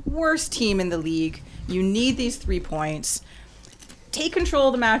the worst team in the league. You need these 3 points. Take control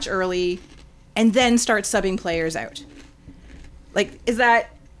of the match early, and then start subbing players out. Like,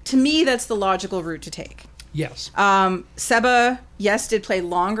 to me, that's the logical route to take. Yes. Seba, yes, did play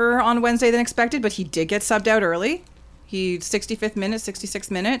longer on Wednesday than expected, but he did get subbed out early. He 65th minute,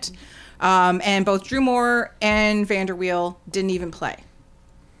 66th minute. And both Drew Moore and Vanderweel didn't even play.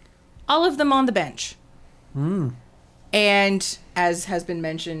 All of them on the bench. And as has been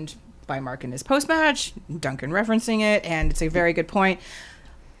mentioned by Mark in his post-match, Duncan referencing it, and it's a very good point.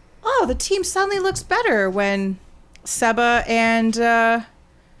 Oh, the team suddenly looks better when Seba and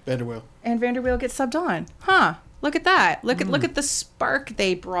Vanderweel get subbed on. Huh. Look at that. Look at the spark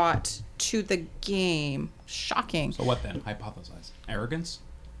they brought to the game. Shocking. So what then? Hypothesize. Arrogance?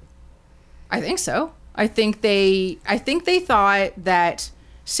 I think so. I think they thought that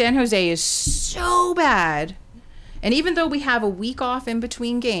San Jose is so bad. And even though we have a week off in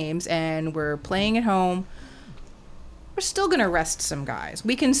between games and we're playing at home, we're still going to rest some guys.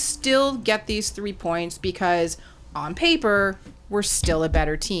 We can still get these 3 points because on paper, we're still a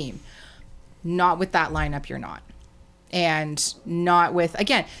better team. Not with that lineup, you're not. And not with,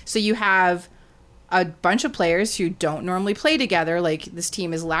 again, so you have a bunch of players who don't normally play together. Like, this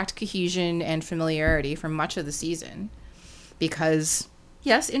team has lacked cohesion and familiarity for much of the season because,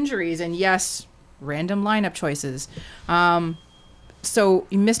 yes, injuries and yes, random lineup choices. So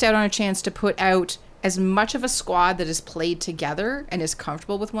you missed out on a chance to put out as much of a squad that is played together and is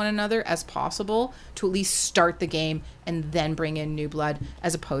comfortable with one another as possible to at least start the game and then bring in new blood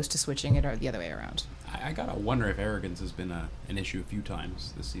as opposed to switching it the other way around. I gotta wonder if arrogance has been an issue a few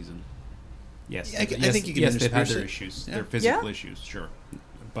times this season. Yes, I think you can yes, they've had intersperse their it. issues, Yeah. their physical Yeah. issues, sure.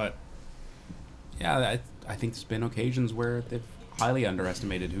 But yeah, I think there's been occasions where they've highly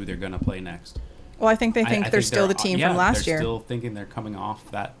underestimated who they're gonna play next. Well, I think they think they're still the team from last year. They're still thinking they're coming off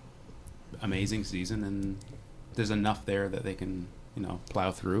that amazing season, and there's enough there that they can,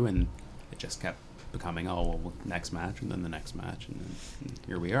 plow through. And it just kept becoming, next match, and then the next match, and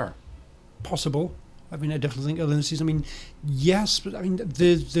here we are. Possible. I mean, I definitely think early in the season. I mean, yes, but I mean,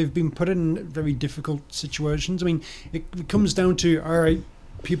 they've been put in very difficult situations. I mean, it comes down to, all right,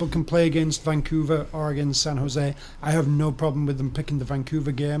 people can play against Vancouver or against San Jose. I have no problem with them picking the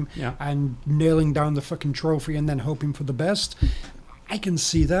Vancouver game and nailing down the fucking trophy and then hoping for the best. I can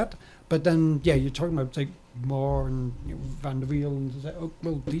see that. But then, yeah, you're talking about like Moore and Vanderweel, and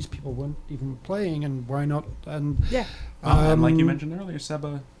well, these people weren't even playing, and why not? And And like you mentioned earlier,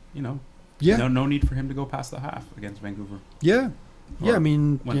 Seba, no need for him to go past the half against Vancouver. Yeah. Or I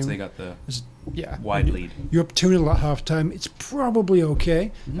mean, once they got the yeah, wide lead. You're up 2-0 at half time. It's probably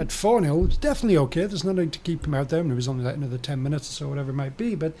okay. Mm-hmm. At 4-0, it's definitely okay. There's nothing to keep him out there. I mean, it was only like another 10 minutes or so, whatever it might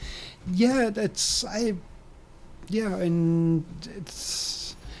be. But yeah, and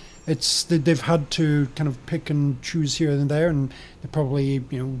it's they've had to kind of pick and choose here and there, and they're probably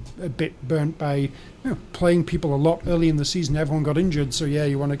a bit burnt by playing people a lot early in the season. Everyone got injured, so yeah,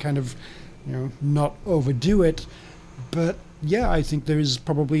 you want to kind of not overdo it. But yeah, I think there is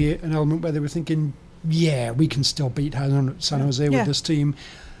probably an element where they were thinking, yeah, we can still beat San Jose with this team.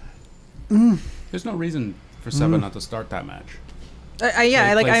 There's no reason for Seba not to start that match.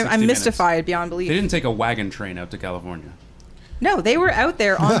 I'm mystified beyond belief. They didn't take a wagon train out to California. No, they were out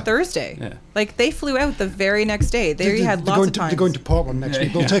there on Thursday. Yeah. Like, they flew out the very next day. They had lots of time. They're going to Portland next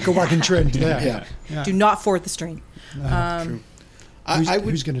week. They'll take a wagon train there. Yeah. Do not fourth the string. True.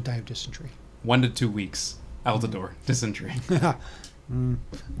 Who's going to die of dysentery? 1 to 2 weeks. Altador dysentery.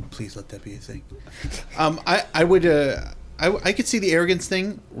 Please let that be a thing. I could see the arrogance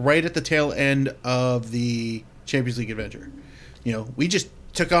thing right at the tail end of the Champions League adventure. We just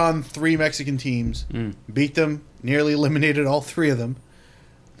took on 3 Mexican teams, beat them, nearly eliminated all 3 of them.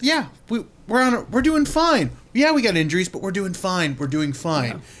 Yeah, we're doing fine. Yeah, we got injuries, but we're doing fine. We're doing fine.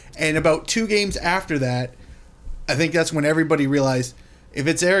 Yeah. And about 2 games after that, I think that's when everybody realized, if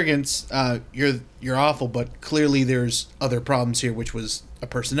it's arrogance, you're awful, but clearly there's other problems here, which was a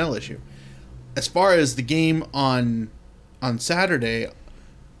personnel issue. As far as the game on Saturday,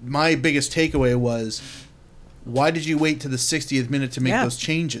 my biggest takeaway was, why did you wait to the 60th minute to make those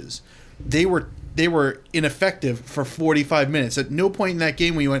changes? They were ineffective for 45 minutes. At no point in that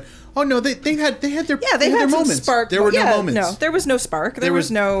game when you went, oh no, they had their moments. Spark. There were no moments. No, there was no spark. There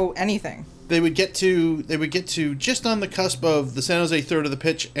was no anything. They would get to just on the cusp of the San Jose third of the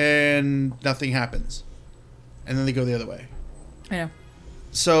pitch, and nothing happens, and then they go the other way. I know.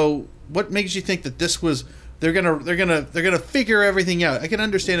 So what makes you think that this was they're gonna figure everything out? I can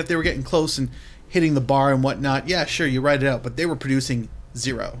understand if they were getting close and hitting the bar and whatnot. Yeah, sure, you write it out, but they were producing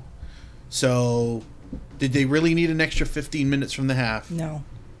 0. So did they really need an extra 15 minutes from the half? No.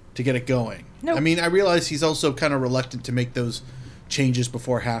 To get it going? No. I mean, I realize he's also kind of reluctant to make those changes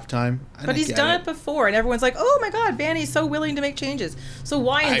before halftime. But he's done it before, and everyone's like, oh my god, Vanny's so willing to make changes. So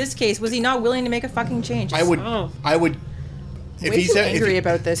why in this case was he not willing to make a fucking change? I would if he's angry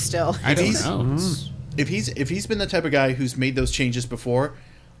about this still. I don't know. If he's been the type of guy who's made those changes before,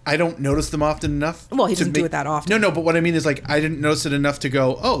 I don't notice them often enough. Well, he doesn't do it that often. No, but what I mean is, like, I didn't notice it enough to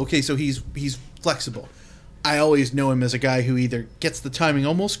go, oh, okay, so he's flexible. I always know him as a guy who either gets the timing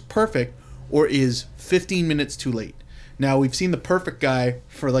almost perfect or is 15 minutes too late. Now, we've seen the perfect guy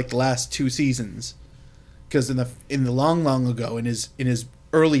for like the last 2 seasons, because in the long ago, in his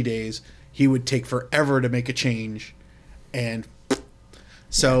early days, he would take forever to make a change, and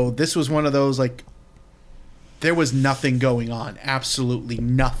so this was one of those, like, there was nothing going on, absolutely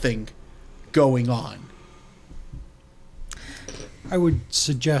nothing going on. I would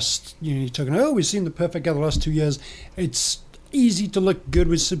suggest, you're talking, we've seen the perfect guy the last 2 years. It's easy to look good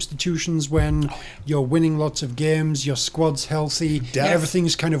with substitutions when you're winning lots of games, your squad's healthy,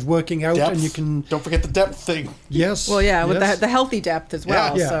 everything's kind of working out, and you can... Don't forget the depth thing. Yes. Well, yeah, with yes. the healthy depth as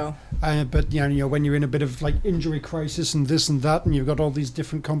well. Yeah. So. But when you're in a bit of like injury crisis and this and that, and you've got all these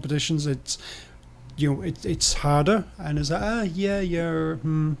different competitions, it's it's harder. And it's like,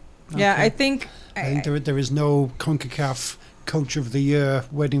 Yeah, I think there is no CONCACAF Coach of the Year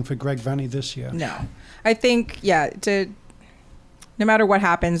waiting for Greg Vanny this year. No, I think no matter what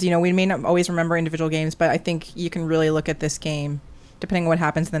happens, we may not always remember individual games, but I think you can really look at this game, depending on what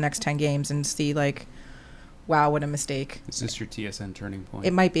happens in the next 10 games, and see like, wow, what a mistake. Is this your TSN turning point?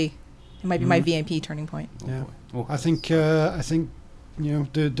 It might be. It might be my VMP turning point. Oh, Yeah. boy. Oh. I think it's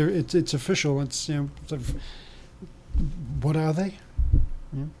official. It's sort of, what are they?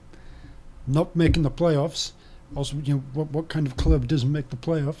 Not making the playoffs. Also, what kind of club doesn't make the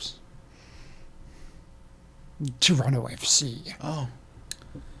playoffs? Toronto FC. Oh.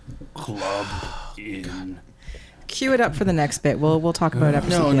 Club in Cue it up for the next bit. We'll talk about it after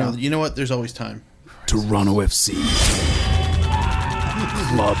No, CPL. you know what? There's always time. Toronto FC.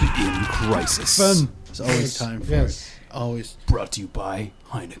 Club in crisis. Fun. There's always time for it. Always. Brought to you by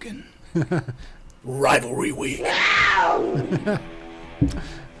Heineken. Rivalry week.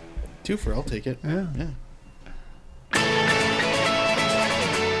 2 for, I'll take it. Yeah.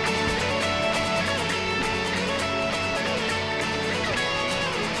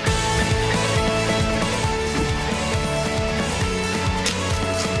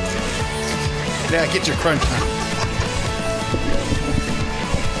 Yeah, get your crunch on.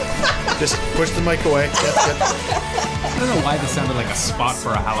 Just push the mic away. Yep. I don't know why this sounded like a spot for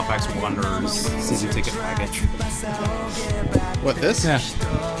a Halifax Wanderers season ticket package. What, this? Yeah.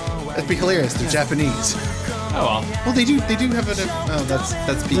 That'd be hilarious. They're Japanese. Oh well. Well, they do have it. That's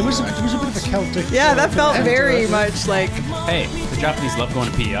There was a PEI. bit of a Celtic. Yeah, that felt feel very to it. much like Hey, the Japanese love going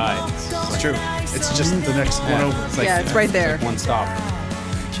to PEI. It's true. It's just the next one over. It's like, Yeah, it's right there. Like one stop.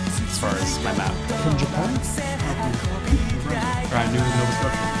 As far as my map. From Japan. Right, New Nova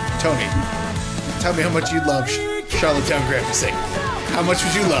Scotia. Tony, tell me how much you love Charlottetown Grandpa Sing. How much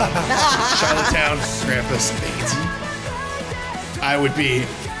would you love Charlottetown Grandpa Sing? I would be.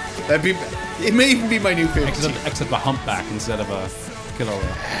 It may even be my new favorite team. Except a humpback instead of a killer.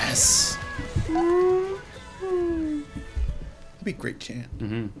 Yes. That'd be a great chant.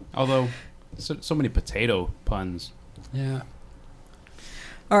 Mm-hmm. Although, so many potato puns. Yeah.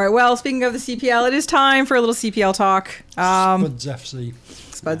 All right, well, speaking of the CPL, it is time for a little CPL talk. Spuds FC.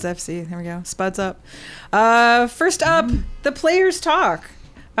 Spuds FC, there we go. Spuds up. First up, the players talk.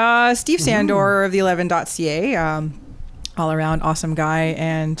 Steve Sandor of the 11.ca, all around awesome guy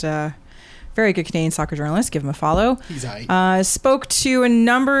and very good Canadian soccer journalist. Give him a follow. He's aight. Spoke to a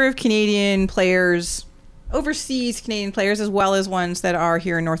number of Canadian players, overseas Canadian players, as well as ones that are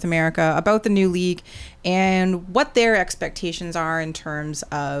here in North America, about the new league and what their expectations are in terms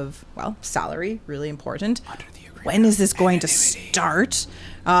of, well, salary, really important. When is this going to start?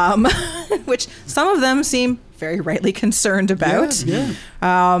 Which some of them seem very rightly concerned about. Yeah.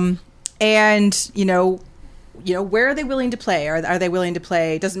 And, where are they willing to play? Are they willing to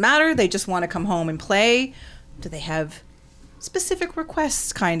play? Doesn't matter. They just want to come home and play. Do they have specific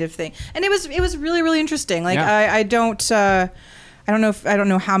requests, kind of thing? And it was really, really interesting. Like, yeah. I don't know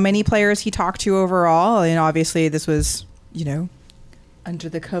how many players he talked to overall. And obviously this was, under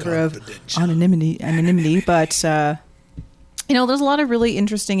the cover of anonymity. But, there's a lot of really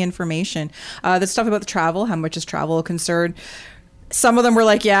interesting information. The stuff about the travel, how much is travel concerned? Some of them were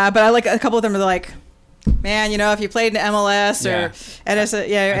like, yeah, but a couple of them were like, man, if you played in MLS or NASL. I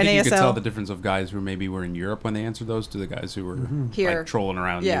think you could tell the difference of guys who maybe were in Europe when they answered those to the guys who were Here. like trolling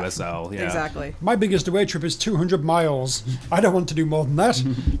around USL. Yeah, Exactly. My biggest away trip is 200 miles. I don't want to do more than that.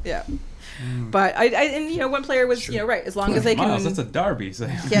 Yeah. But one player was, right, as long as they can. Miles, that's a derby. So.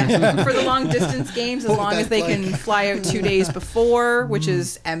 Yeah, for the long distance games, as long as they can fly out 2 days before, which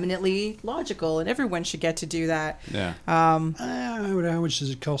is eminently logical, and everyone should get to do that. Yeah. How much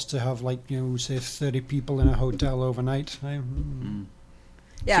does it cost to have, say, 30 people in a hotel overnight?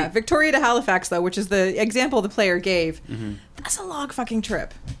 Yeah, Victoria to Halifax, though, which is the example the player gave. That's a long fucking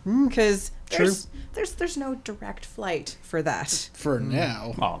trip. Because there's no direct flight for that. For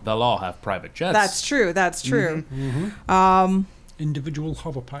now. Well, they'll all have private jets. That's true. Individual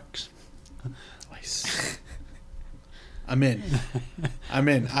hover packs. Nice. I'm in.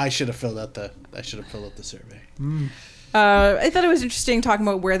 I should have filled out the survey. I thought it was interesting talking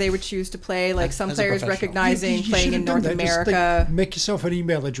about where they would choose to play. Like some As a players professional. recognizing You playing should in have done North that. Just, America. make yourself an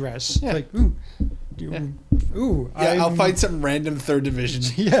email address. Yeah. Like, I'll find some random third division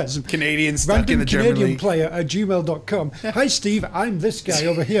Yes. Canadian stuck in Random the German Canadian league. player at gmail.com. Hi, Steve. I'm this guy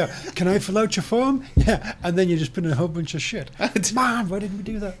over here. Can I fill out your form? Yeah. And then you just put in a whole bunch of shit. Man, why didn't we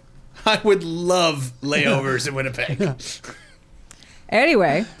do that? I would love layovers in Winnipeg.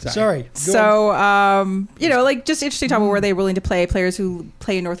 Anyway, Sorry. Go on. so like just interesting talking about where they're willing to play. Players who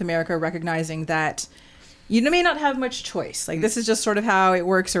play in North America recognizing that you may not have much choice. Like this is just sort of how it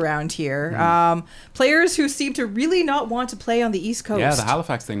works around here. Players who seem to really not want to play on the East Coast. Yeah, the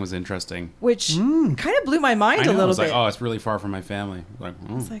Halifax thing was interesting. which kind of blew my mind I know, a I little was bit. like, oh, it's really far from my family. Like,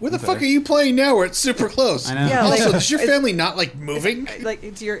 like- Where the fuck are you playing now where it's super close? I know. Yeah, Also, like- does your family not like moving? Like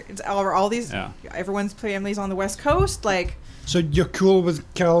it's all these Yeah. everyone's families on the West Coast. Like So you're cool with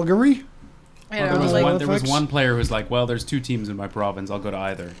Calgary? you know, There was, like, one, there was Halifax? one player who was like, well, there's 2 teams in my province. I'll go to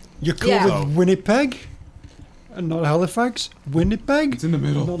either. You're cool Yeah. with Winnipeg? And not Halifax? Winnipeg? It's in the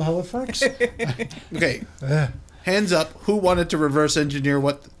middle. Not Halifax? Okay, hands up. Who wanted to reverse engineer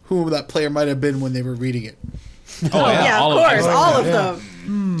who that player might have been when they were reading it? Oh, yeah, all of course, them. all of yeah.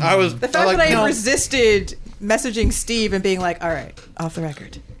 them. I was The fact like, that I no. resisted messaging Steve and being like, all right, off the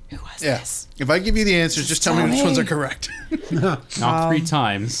record, who was Yeah. this? If I give you the answers, just tell me which ones are correct. Knocked 3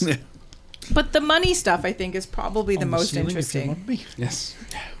 times. But the money stuff, I think, is probably the On most ceiling, if you interesting. want me. Yes.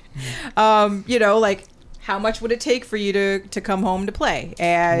 Like how much would it take for you to come home to play?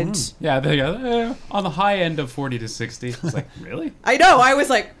 And Yeah, they go, on the high end of 40 to 60. It's like, really? I know, I was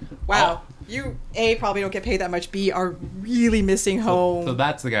like, wow, you A, probably don't get paid that much, B, are really missing home. So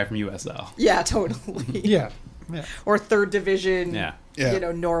that's the guy from USL. Yeah, totally. Yeah. Or third division, Yeah.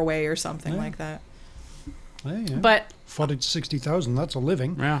 Yeah. Norway or something like that. Yeah. But 40 to 60,000, that's a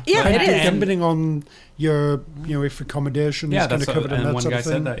living. Yeah. Yeah, But- it is. and- Depending on your, if accommodation Yeah, is going that's to cover what, it and and that one sort guy of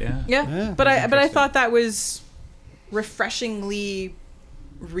thing. said that, yeah. Yeah, but I interesting. thought that was refreshingly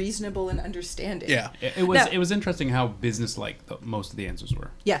reasonable and understanding. Yeah. It was Now- it was interesting how business-like most of the answers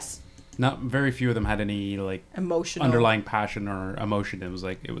were. Yes. Not very few of them had any like Emotional. underlying passion or emotion.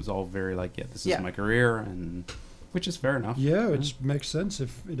 It was all very like, yeah, this is Yeah. my career, and which is fair enough. Yeah, it makes sense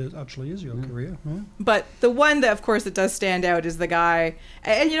if actually is your career. Yeah. But the one that, of course, that does stand out is the guy,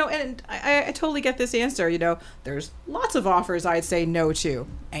 and I totally get this answer. There's lots of offers I'd say no to.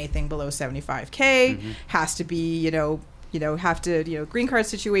 Anything below 75K has to be, green card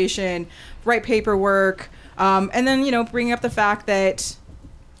situation, right paperwork, and then bringing up the fact that,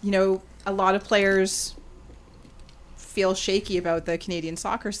 a lot of players feel shaky about the Canadian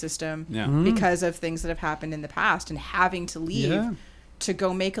soccer system Yeah. because of things that have happened in the past and having to leave Yeah. to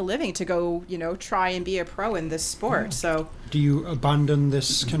go make a living, to go, try and be a pro in this sport. So Do you abandon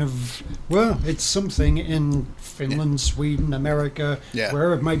this kind of, it's something in Finland, Sweden, America, Yeah.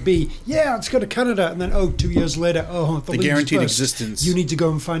 wherever it might be. Yeah, let's go to Canada. And then, 2 years later, the league's guaranteed burst. existence. You need to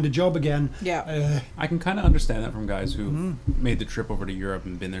go and find a job again. yeah, I can kind of understand that from guys who made the trip over to Europe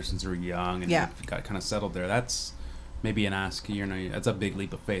and been there since they were young and Yeah. got kind of settled there. That's maybe an ask. That's a big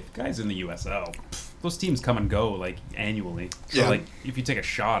leap of faith. Guys in the USL, those teams come and go like annually. So Yeah. like if you take a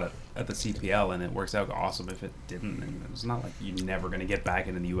shot at the CPL and it works out, awesome. If it didn't, then it's not like you're never going to get back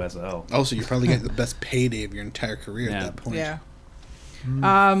into the USL. Also, you're probably getting the best payday of your entire career Yeah. at that point. yeah.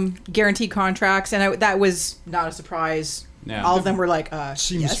 Guaranteed contracts, and that was not a surprise. Yeah. All of them were like,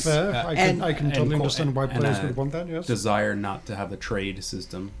 Seems yes. fair. I can and totally co- understand why and players a would want that, yes. Desire not to have the trade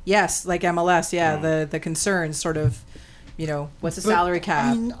system. Yes, like MLS, the concerns sort of, what's the But, salary cap?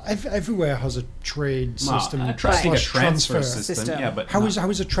 I mean, everywhere has a trade system. I try to think a slash transfer system. Yeah, but How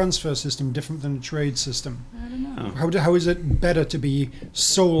is a transfer system different than a trade system? I don't know. How is it better to be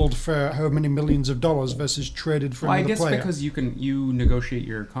sold for how many millions of dollars versus traded for Well, I another guess player? because you negotiate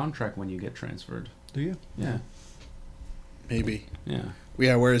your contract when you get transferred. Do you? Yeah, Maybe. yeah.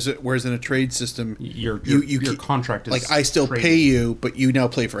 Yeah, whereas in a trade system, Your keep- contract is like I still traded. pay you, but you now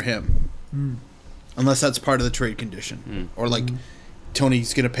play for him. Unless that's part of the trade condition. Or like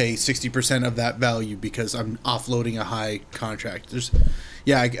Tony's going to pay 60% of that value because I'm offloading a high contract.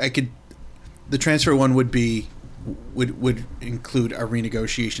 I could the transfer one would include a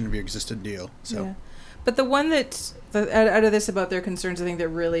renegotiation of your existing deal. So Yeah. But the one that out of this about their concerns, I think that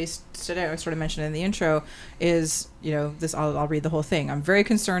really stood out, I sort of mentioned in the intro, is, this, I'll read the whole thing. I'm very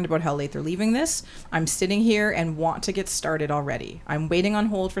concerned about how late they're leaving this. I'm sitting here and want to get started already. I'm waiting on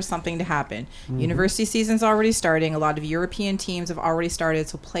hold for something to happen. University season's already starting. A lot of European teams have already started,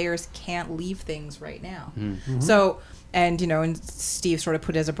 so players can't leave things right now. So... And, and Steve sort of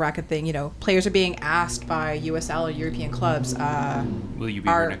put it as a bracket thing, players are being asked by USL or European clubs, will you be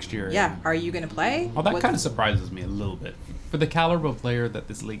here next year? Yeah. Are you going to play? Well, that kind of surprises me a little bit. For the caliber of player that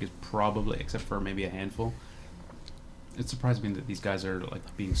this league is probably, except for maybe a handful, it surprised me that these guys are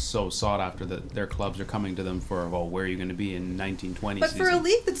being so sought after that their clubs are coming to them for, where are you going to be in 1920 But season? for a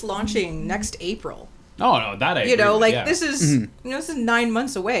league that's launching next April. Oh, no, that I agree with, this is, this is 9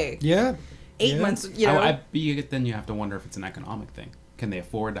 months away. Yeah. 8 months, Then you have to wonder if it's an economic thing. Can they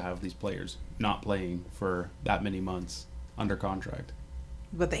afford to have these players not playing for that many months under contract?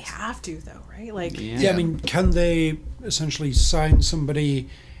 But they have to, though, right? Yeah, I mean, can they essentially sign somebody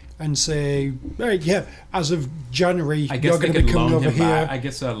and say, as of January, you're going to be coming over here? I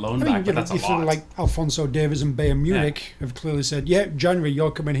guess a loan back, but that's a lot. Like Alfonso Davies and Bayern Munich have clearly said, January,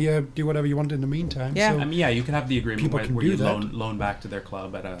 you're coming here, do whatever you want in the meantime. Yeah. So you can have the agreement where you that. loan back to their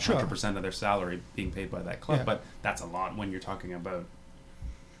club at 100% of their salary being paid by that club, Yeah. but that's a lot when you're talking about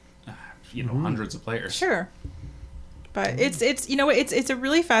hundreds of players. Sure. But it's a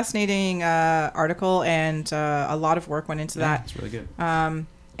really fascinating article, and a lot of work went into that. It's really good.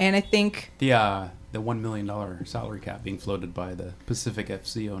 And I think the $1 million salary cap being floated by the Pacific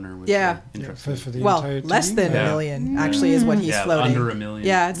FC owner was interesting. for the well, entire less team. than $1 million actually is what he's floating. Under $1 million.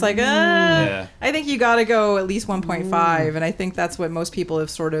 Yeah, it's like I think you got to go at least 1.5, and I think that's what most people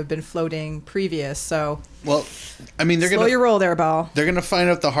have sort of been floating previous. So, well, I mean, slow your roll there, Ball. They're gonna find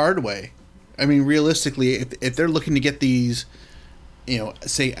out the hard way. I mean, realistically, if they're looking to get these,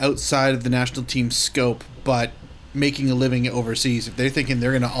 say outside of the national team scope, but making a living overseas, if they're thinking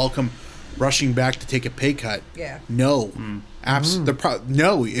they're going to all come rushing back to take a pay cut, no, absolutely,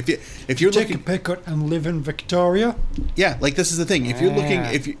 no. If you're take looking a pay cut and live in Victoria, this is the thing. If you're looking,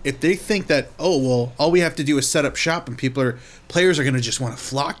 if they think that all we have to do is set up shop and players are going to just want to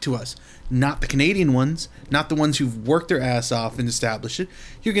flock to us. Not the Canadian ones, not the ones who've worked their ass off and established it.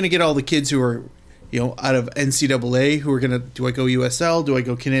 You're going to get all the kids who are, out of NCAA who are going to, do I go USL? Do I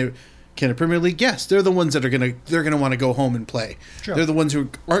go Canada Premier League? Yes, they're the ones that they're going to want to go home and play. Sure. They're the ones who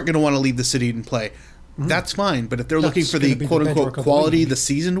aren't going to want to leave the city and play. That's fine. But if they're looking for the quote unquote quality, the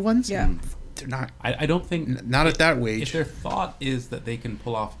seasoned ones, they're not. I don't think not at that wage. If their thought is that they can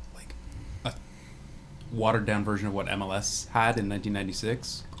pull off a watered down version of what MLS had in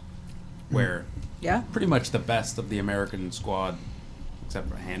 1996. Where pretty much the best of the American squad, except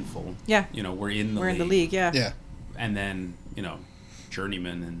for a handful, we're in the league. Yeah. And then,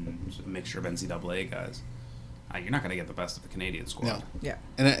 journeymen and a mixture of NCAA guys. You're not going to get the best of the Canadian squad. No. Yeah.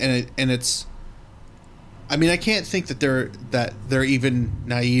 And it's, I mean, I can't think that they're even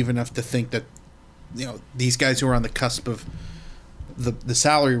naive enough to think that, these guys who are on the cusp of the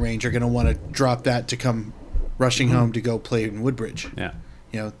salary range are going to want to drop that to come rushing home to go play in Woodbridge. Yeah.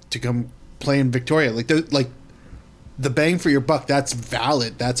 To come play in Victoria, like the bang for your buck, that's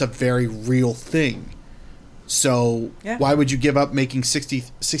valid. That's a very real thing. So why would you give up making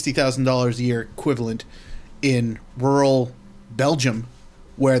 $60,000 a year equivalent in rural Belgium,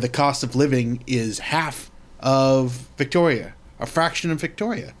 where the cost of living is half of Victoria, a fraction of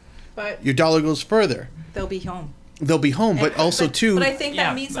Victoria? But your dollar goes further. They'll be home. But also too. But I think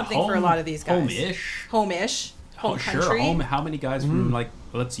that means something for a lot of these guys. Home-ish. Home country. Sure. Home. How many guys from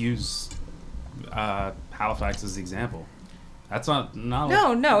let's use Halifax as the example. That's not it's a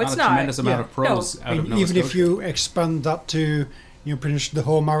not. Tremendous amount of pros out of Nova even Scotia. if you expand that to pretty much the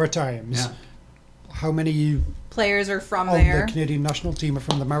whole Maritimes, how many players are from on there? The Canadian national team are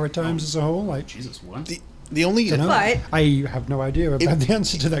from the Maritimes as a whole? Like Jesus, what? The only I have no idea about the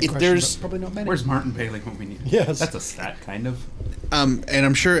answer to that question. There's probably not many. Where's Martin Bailey when we need him? Yes, that's a stat, kind of. And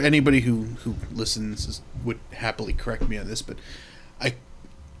I'm sure anybody who listens would happily correct me on this, but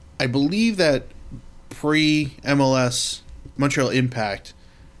I believe that pre-MLS Montreal Impact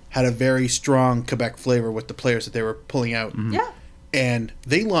had a very strong Quebec flavor with the players that they were pulling out. Mm-hmm. Yeah. And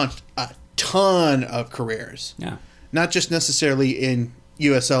they launched a ton of careers. Yeah. Not just necessarily in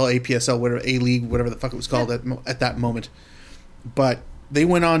USL, APSL, whatever, A-League, whatever the fuck it was called at that moment. But they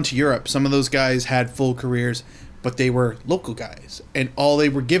went on to Europe. Some of those guys had full careers, but they were local guys. And all they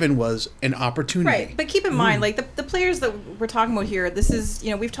were given was an opportunity. Right. But keep in mind, like, the players that we're talking about here, this is,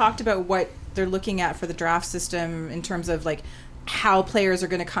 we've talked about what they're looking at for the draft system in terms of, like, how players are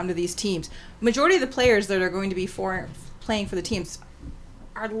going to come to these teams. Majority of the players that are going to be playing for the teams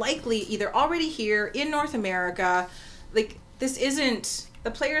are likely either already here in North America. Like, this isn't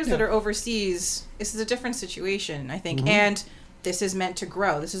the players that are overseas. This is a different situation, I think, and this is meant to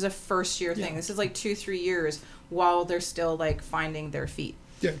grow. This is a first year thing. This is like 2-3 years while they're still like finding their feet.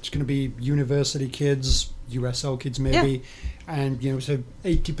 Yeah, it's going to be university kids, USL kids maybe, and so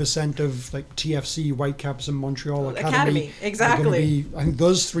 80% of like TFC, Whitecaps, and Montreal Academy. Exactly. I think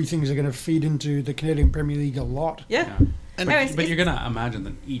those three things are going to feed into the Canadian Premier League a lot. Yeah. But you're gonna imagine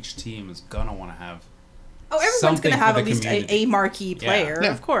that each team is gonna want to have. Oh, everyone's something going to have for at the least community. a marquee player,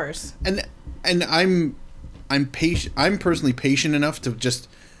 Yeah. of course. And I'm patient. I'm personally patient enough to just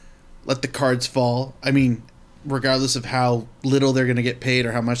let the cards fall. I mean, regardless of how little they're going to get paid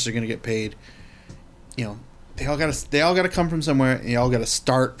or how much they're going to get paid, they all got to come from somewhere, and they all got to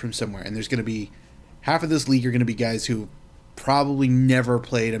start from somewhere. And there's going to be half of this league are going to be guys who probably never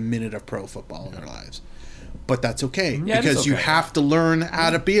played a minute of pro football in their lives. But that's okay, because you have to learn how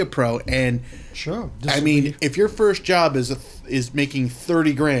to be a pro. And sure, I mean, if your first job is making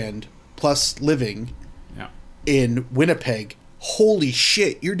 $30,000 plus living in Winnipeg, holy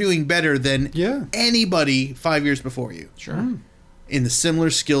shit, you're doing better than anybody 5 years before you. Sure. In the similar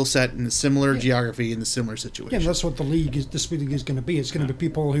skill set, in the similar geography, in the similar situation. Yeah, and that's what this league is going to be. It's going to be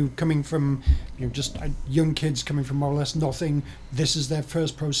people who coming from, just young kids coming from more or less nothing. This is their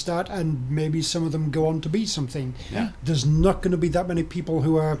first pro start, and maybe some of them go on to be something. Yeah. There's not going to be that many people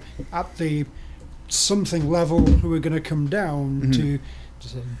who are at the something level who are going to come down to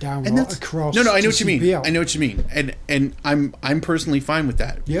down and across. No, I know what you mean. CPL. I know what you mean, and I'm personally fine with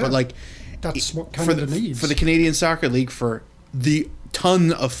that. Yeah, but like that's what Canada needs for the Canadian Soccer League, for the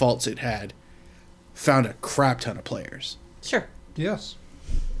ton of faults it had, found a crap ton of players. Sure. Yes.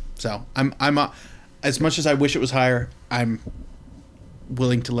 So I'm as much as I wish it was higher, I'm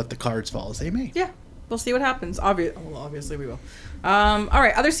willing to let the cards fall as they may. Yeah. We'll see what happens. Obviously we will. All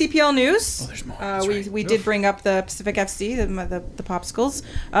right. Other CPL news. Oh, there's more. That's right. We did bring up the Pacific FC, the Popsicles.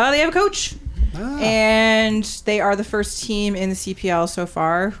 They have a coach. And they are the first team in the CPL so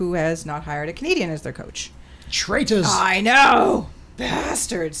far who has not hired a Canadian as their coach. Traitors. I know.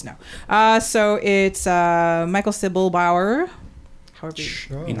 Bastards. No. So it's Michael Sibelbauer. However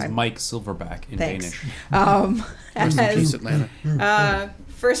Means Mike Silverback in Thanks. Danish. East Atlanta.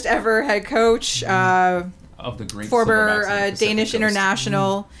 First ever head coach. Of the great former Silverbacks on the Pacific Danish Coast.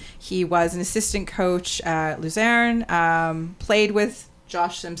 international. He was an assistant coach at Luzerne. Played with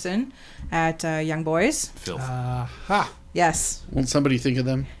Josh Simpson at Young Boys. Filth. Ha. Yes. Won't somebody think of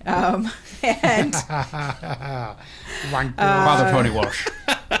them? And Father Tony Walsh.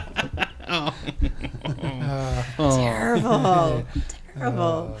 terrible.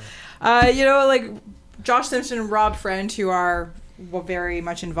 Like Josh Simpson and Rob Friend, who are very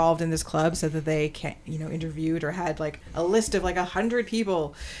much involved in this club, said that they interviewed or had like a list of like 100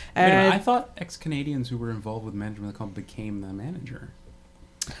 people. Wait a And minute, I thought ex-Canadians who were involved with management of the club became the manager.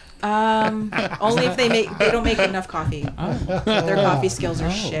 only if they don't make enough coffee. Their coffee skills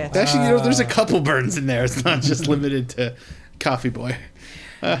are shit. Actually, there's a couple burns in there. It's not just limited to Coffee Boy.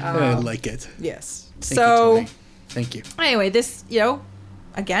 I like it. Yes. Thank you, Tony. Thank you. Anyway, this,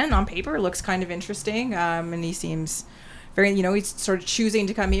 again, on paper looks kind of interesting. And he seems very, he's sort of choosing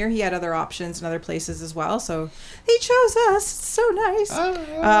to come here. He had other options in other places as well. So he chose us. It's so nice.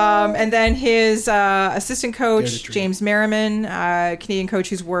 And then his assistant coach, James Merriman, Canadian coach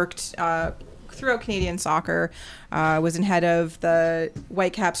who's worked throughout Canadian soccer, was in head of the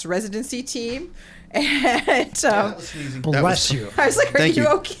Whitecaps residency team. And Bless you. I was like, are you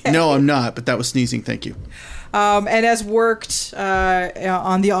okay? No, I'm not, but that was sneezing. Thank you. And has worked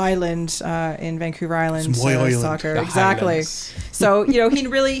on the island in Vancouver Island soccer. Exactly. Highlands. So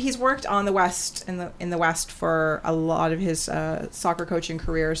he's worked on the west in the west for a lot of his soccer coaching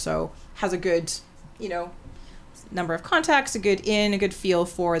career. So has a good number of contacts, a good feel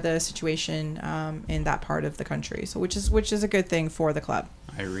for the situation in that part of the country. So which is a good thing for the club.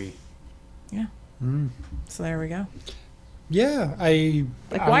 I agree. Yeah. So there we go. Yeah,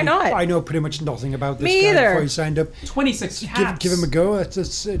 why not? I know pretty much nothing about this Me guy either. before he signed up. 26 caps. Give him a go.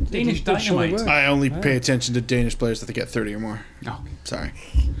 Danish it surely dynamite. work. I only pay attention to Danish players that get 30 or more. Oh, Sorry.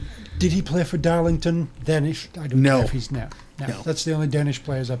 Did he play for Darlington? Danish? I don't No. know if he's now. No. No. That's the only Danish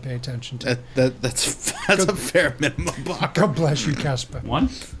players I pay attention to. That's a fair minimum bar. God bless you, Casper. one?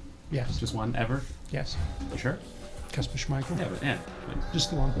 Yes. Just one ever? Yes. You sure? Casper Schmeichel. Yeah.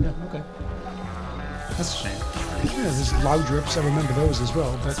 Just the one. Yeah, okay. That's a shame. Yeah, there's loud drips. I remember those as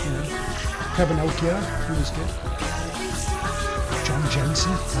well. But Kevin Okia, he was good. John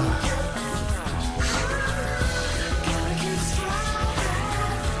Jensen.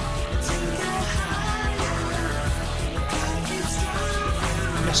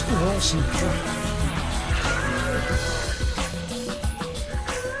 Oh, awesome.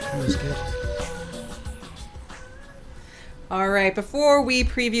 That was good. All right, before we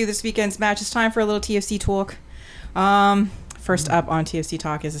preview this weekend's match, it's time for a little TFC talk. First up on TFC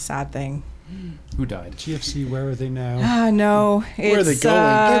talk is a sad thing. Who died? TFC, where are they now? No, Where are they it's,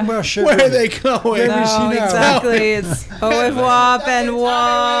 going? Where are they going? Where No, is he now? exactly. It's au revoir, Benoit.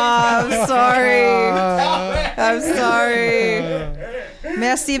 I'm sorry. I'm sorry.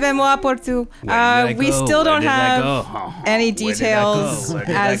 Merci, Benoit, pour tout. We still don't have any details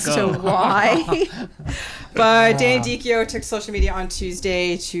as to why. But Danny Dicchio took social media on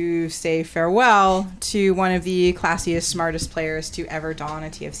Tuesday to say farewell to one of the classiest, smartest players to ever don a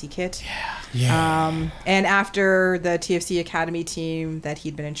TFC kit. Yeah. And after the TFC Academy team that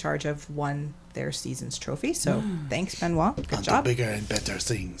he'd been in charge of won their season's trophy. So thanks, Benoit. Good job. Bigger and better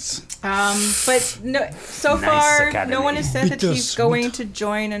things. But no, so Nice far, academy. no one has said that he's Bittersweet. going to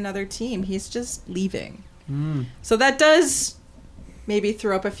join another team. He's just leaving. So that does maybe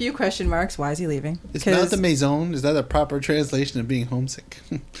throw up a few question marks. Why is he leaving? Is Mal de Maison, is that a proper translation of being homesick?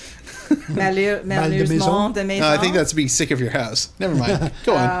 Malheureusement de maison. No, I think that's being sick of your house. Never mind.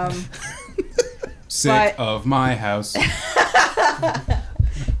 Go on. Sick But- of my house.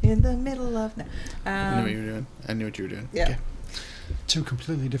 In the middle of... I knew what you were doing. I knew what you were doing. Yeah. Okay. Two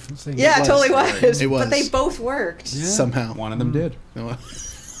completely different things. Yeah, it was. totally was. It was. But they both worked. Yeah. Somehow. One of them did. No.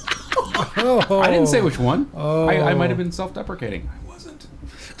 Oh. I didn't say which one. Oh. I might have been self-deprecating. I wasn't.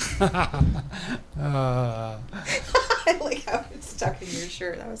 I like how it's stuck in your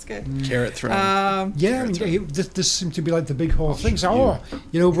shirt. That was good. Carrot throne. Yeah, I mean, this seemed to be like the big whole thing. So,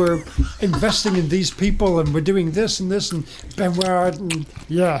 we're investing in these people and we're doing this and this and Benoit and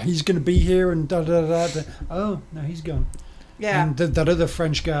he's going to be here and da da da. da. Oh, no, he's gone. Yeah. And that other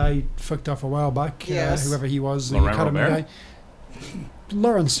French guy fucked off a while back. Yes. Whoever he was, the Laurent academy Robert? guy.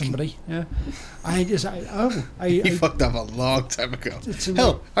 Lawrence somebody. Yeah. He fucked off a long time ago. It's in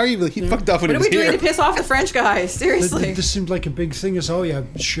Hell, arguably, he fucked off when What he are was we doing here. to piss off the French guy? Seriously. This seemed like a big thing. As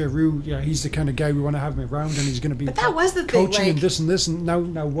Giroud, he's the kind of guy we want to have him around, and he's going to be But that was the thing, coaching like- and this, and now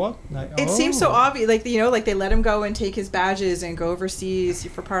what? Like, It seems so obvious, like they let him go and take his badges and go overseas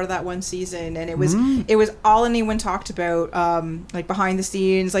for part of that one season, and it was all anyone talked about, like behind the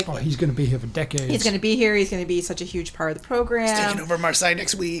scenes, like Oh, he's going to be here for decades. he's going to be here, he's going to be such a huge part of the program, Taking over Marseille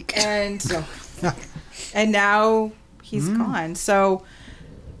next week. and and now he's gone. So,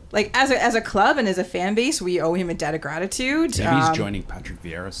 like as a club and as a fan base, we owe him a debt of gratitude. Maybe he's joining Patrick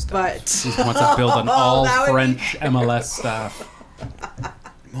Vieira's staff. but- he wants to build an all That would be- French MLS staff.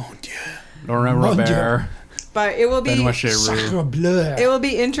 Mon Dieu. Laurent Mon Dieu. Robert, But it will be Benoit Giroud, Sacre bleu. it will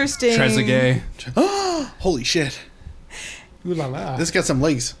be interesting. Trezeguet. Holy shit. Ooh la la. This got some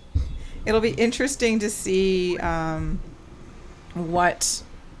legs. It'll be interesting to see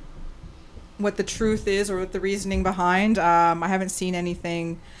what the truth is or what the reasoning behind. I haven't seen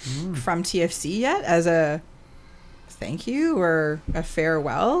anything from TFC yet as a thank you or a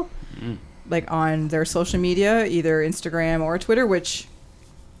farewell, like on their social media, either Instagram or Twitter, which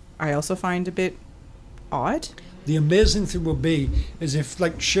I also find a bit odd. The amazing thing will be is if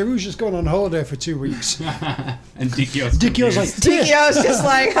like Giroud's just gone on holiday for 2 weeks. And Dicchio's Dicchio's like, Dicchio's just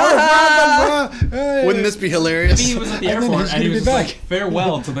like, Wouldn't this be hilarious? He was at the And then airport he's and he gonna was be like, back.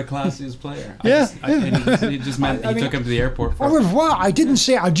 farewell to the classiest player. Yeah, And he just meant I he mean, took him to the airport au for revoir. I didn't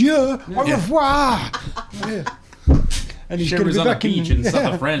say adieu. Au Yeah. revoir. Yeah. And he's going to Giroud's be on the back beach in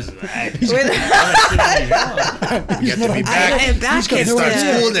South of France. He's You have to be back. I'm back got in no the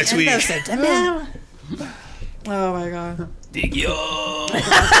idea. School next end of week. September. Oh my god. Dicchio.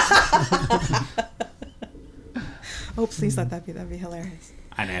 Oh, please let that be. That'd be hilarious.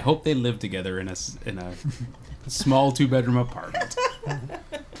 And I hope they live together in a small 2-bedroom apartment.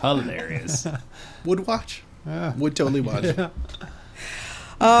 Hilarious. Would watch. Yeah. Would totally watch.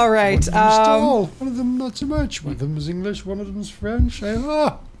 All right. One of them stole. One of them not so much. One of them was English. One of them was French.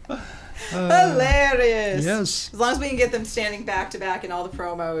 Hilarious. Yes. As long as we can get them standing back to back in all the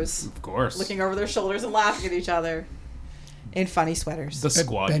promos, Of course. looking over their shoulders and laughing at each other in funny sweaters. The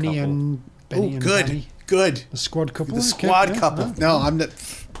squad Benny couple. and Benny Oh, and good. Benny. Good. The squad couple. The okay, squad yeah, couple. yeah. No, I'm not.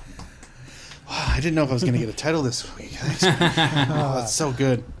 I didn't know if I was going to get a title this week. Oh, that's so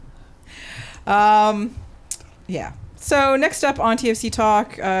good. Yeah. So next up on TFC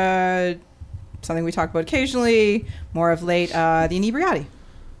Talk, something we talk about occasionally, more of late, the inebriati.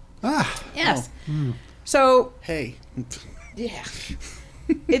 Ah. Yes. So Hey. yeah,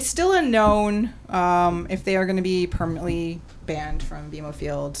 it's still unknown if they are going to be permanently banned from BMO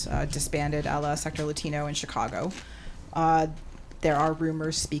Field, disbanded a la Sector Latino in Chicago. There are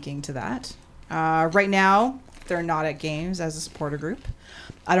rumors speaking to that. Right now, they're not at games as a supporter group,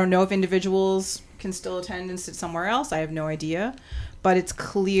 I don't know if individuals can still attend and sit somewhere else. I have no idea. But it's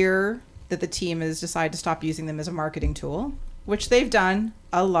clear that the team has decided to stop using them as a marketing tool, which they've done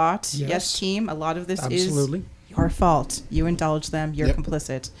a lot. Yes, team. A lot of this is your fault. You indulge them. You're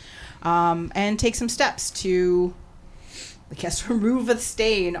complicit. And take some steps to, I guess, remove a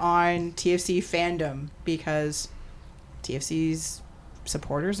stain on TFC fandom, because TFC's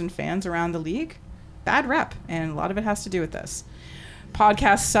supporters and fans around the league, bad rep, and a lot of it has to do with this.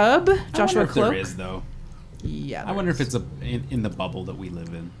 Podcast sub, Joshua Cloak. There is, though. Yeah, I wonder if it's in the bubble that we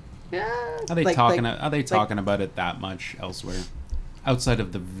live in. Yeah. Are they talking about it that much elsewhere, outside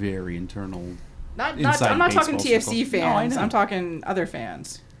of the very internal? I'm not talking TFC circle? fans. No, I'm talking other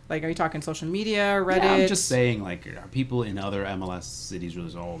fans. Like, are you talking social media, Reddit? Yeah, I'm just saying, like, are people in other MLS cities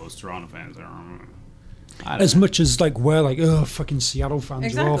really those Toronto fans are? As much as like we're like, oh, fucking Seattle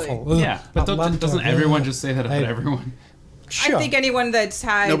fans are awful. Ugh, yeah, but doesn't everyone just say that about everyone? Sure. I think anyone that's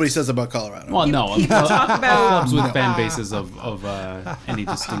had... Nobody says about Colorado. Well, no. People talk about... Clubs with fan bases of any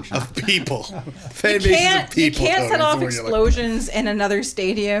distinction. Of people. You can't set off explosions in another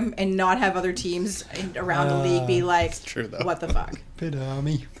stadium and not have other teams around the league be like, true, though. What the fuck? Pit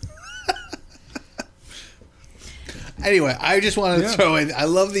Army. Anyway, I just want to throw in, I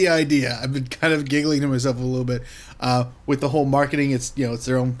love the idea. I've been kind of giggling to myself a little bit with the whole marketing. It's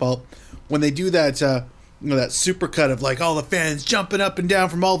their own fault. When they do that... that super cut of like all the fans jumping up and down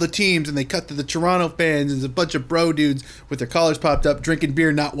from all the teams, and they cut to the Toronto fans and there's a bunch of bro dudes with their collars popped up, drinking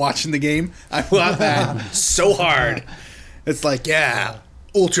beer, not watching the game. I want that so hard. It's like, yeah,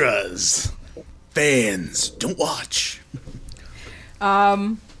 ultras, fans, don't watch.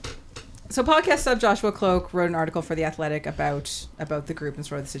 So podcast sub Joshua Cloak wrote an article for The Athletic about the group and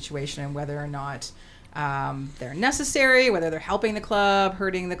sort of the situation and whether or not they're necessary, whether they're helping the club,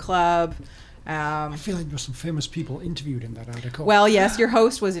 hurting the club. I feel like there were some famous people interviewed in that article. Well, yes, your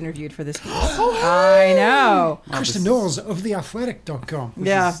host was interviewed for this piece. I know. Kristin Knowles of theathletic.com.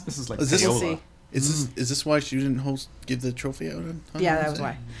 Yeah. This is like Is this- We'll see. Is this why she didn't give the trophy out? Yeah, that was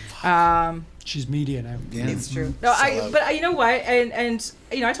why. She's media now. Yeah. It's true. No, but you know what? And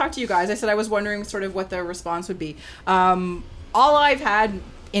I talked to you guys. I said I was wondering sort of what the response would be. All I've had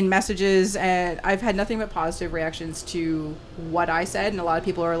in messages, and I've had nothing but positive reactions to what I said, and a lot of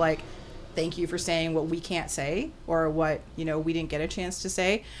people are like, thank you for saying what we can't say, or what we didn't get a chance to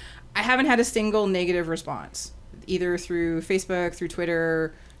say. I haven't had a single negative response, either through Facebook, through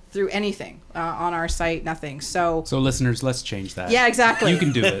Twitter, through anything on our site. Nothing. So listeners, let's change that. Yeah, exactly. You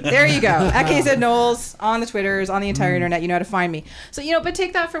can do it. There you go. At KZ Knowles on the Twitters, on the entire internet. You know how to find me. So but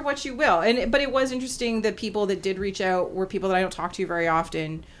take that for what you will. But it was interesting that people that did reach out were people that I don't talk to very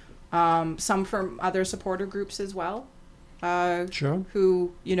often. Some from other supporter groups as well. Sure.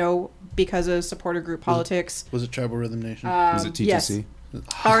 Who, because of supporter group politics. Was it Tribal Rhythm Nation? Was it TTC? Yes,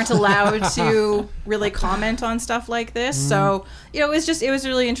 aren't allowed to really comment on stuff like this. So, it was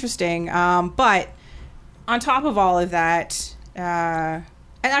really interesting. But on top of all of that, and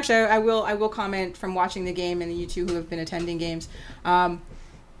actually I will comment from watching the game, and you two who have been attending games.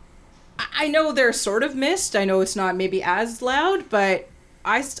 I know they're sort of missed. I know it's not maybe as loud, but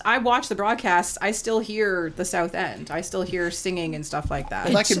I watch the broadcasts. I still hear the South End. I still hear singing and stuff like that.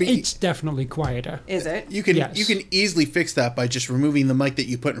 Well, that could be- It's definitely quieter. Is it? You can Yes. you can easily fix that by just removing the mic that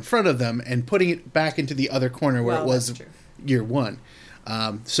you put in front of them and putting it back into the other corner where Well, it was that's true. year one.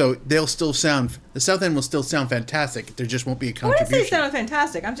 So they'll still sound. The South End will still sound fantastic. There just won't be a I wouldn't contribution. say it sounded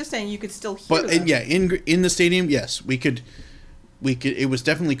fantastic. I'm just saying you could still hear But them. yeah, in the stadium, yes, we could. It was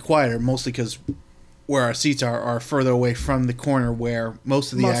definitely quieter, mostly because where our seats are further away from the corner where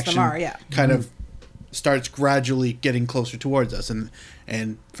most of the Most of them action are, yeah. kind of starts gradually getting closer towards us.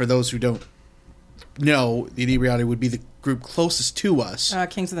 And for those who don't know, the Inebriati would be the group closest to us.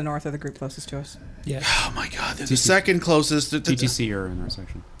 Kings of the North are the group closest to us. Yeah. Oh my God, they're the second closest. TTC are in our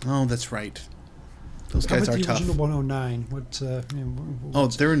section. Oh, that's right. Those How guys about are the tough. original 109? Oh,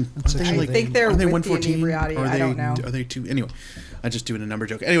 they're in. That's Aren't they actually- like, I think they're aren't they with 114? the Inebriati. Or I don't know. Are they two? Anyway, I'm just doing a number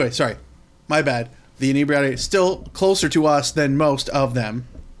joke. Anyway, sorry, my bad. The Inebriati is still closer to us than most of them.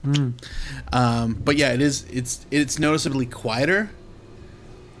 But yeah, it's noticeably quieter,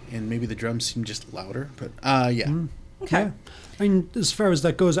 and maybe the drums seem just louder. But yeah. Okay. Yeah. I mean, as far as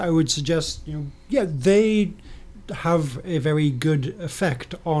that goes, I would suggest, they have a very good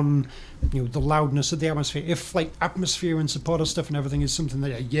effect on, the loudness of the atmosphere. If, atmosphere and supporter stuff and everything is something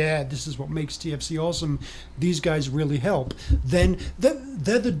that, this is what makes TFC awesome, these guys really help, then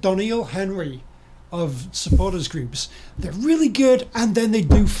they're the Doniel Henry of supporters groups. They're really good, and then they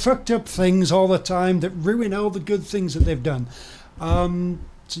do fucked up things all the time that ruin all the good things that they've done.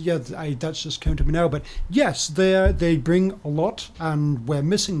 that's just come to me now. But yes, they bring a lot, and we're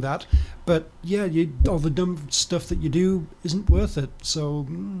missing that. But yeah, all the dumb stuff that you do isn't worth it. So.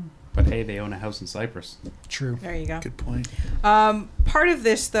 But hey, they own a house in Cyprus. True. There you go. Good point. Part of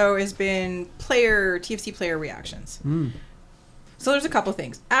this, though, has been TFC player reactions. So there's a couple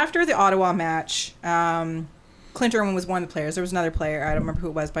things. After the Ottawa match, Clint Irwin was one of the players. There was another player. I don't remember who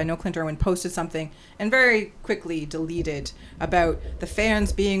it was, but I know Clint Irwin posted something and very quickly deleted about the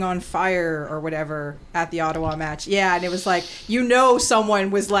fans being on fire or whatever at the Ottawa match. Yeah, and it was like, someone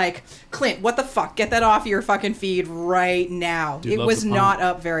was like, Clint, what the fuck? Get that off your fucking feed right now. Dude it loves was the pun. not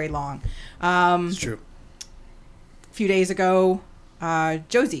up very long. It's true. A few days ago,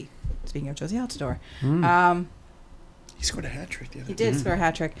 Josie, speaking of Josie Altidore, He scored a hat trick the other he day. did score a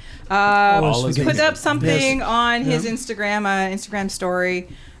hat trick. All is Put up something Yes. on his Instagram story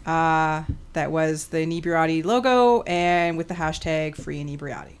that was the Inebriati logo and with the hashtag free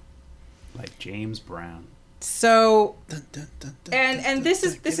Inebriati. Like James Brown. So, Dun, dun, dun, dun, and dun, this dun,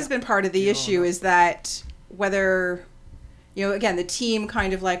 is dun, this get has up. been part of the Get issue on is that whether again the team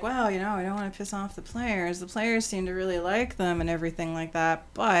kind of like, well, I don't want to piss off the players. The players seem to really like them and everything like that,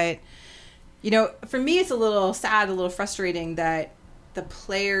 but for me it's a little sad, a little frustrating that the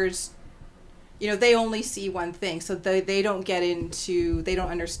players they only see one thing, so they don't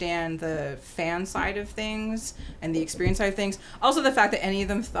understand the fan side of things and the experience side of things. Also the fact that any of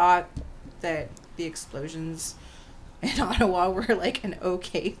them thought that the explosions in Ottawa were like an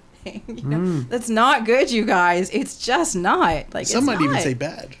okay thing. That's not good, you guys. It's just not. Like, Some it's might even not. say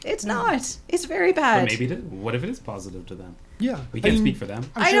bad. It's not. It's very But bad. maybe what if it is positive to them? Yeah. We can't speak for them.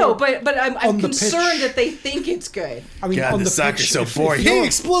 I know, but I'm on the concerned pitch- that they think it's good. I mean, God, on the the soccer's pitch, so if boring. you're- Hey,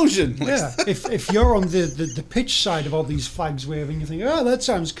 explosion! Yeah, if you're on the pitch side of all these flags waving, you think, oh, that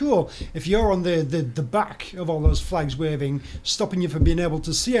sounds cool. If you're on the back of all those flags waving, stopping you from being able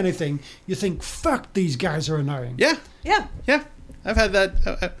to see anything, you think, fuck, these guys are annoying. Yeah, Yeah. yeah. I've had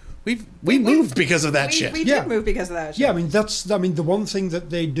that. We moved because of that shit. We Yeah. did move because of that shit. Yeah, I mean, the one thing that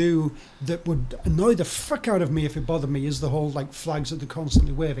they do that would annoy the fuck out of me if it bothered me is the whole, like, flags that they're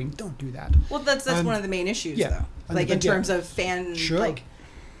constantly waving. Don't do that. Well, that's And- one of the main issues, yeah. though. And Like, then- in terms of fan, Sure. like,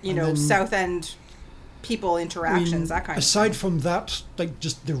 And then- South End people interactions, I mean, that kind of aside thing. from that, like,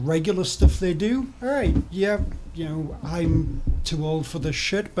 just the regular stuff they do, all right, yeah, I'm too old for this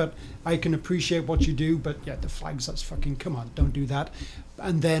shit, but I can appreciate what you do, but yeah, the flags, that's fucking, come on, don't do that.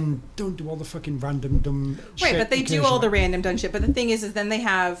 And then don't do all the fucking random dumb shit. Right, but they do all occasionally. the random done shit. But the thing is then they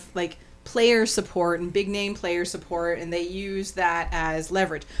have, like, player support and big name player support, and they use that as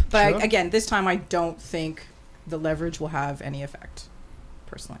leverage. But Sure. again, this time I don't think the leverage will have any effect,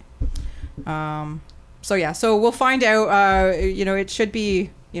 personally. So we'll find out. It should be,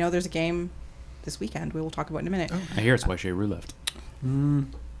 there's a game this weekend we will talk about in a minute. I hear it's why Shea Rue left.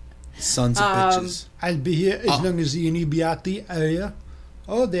 Sons of bitches. I'll be here as long as the Inebriati area.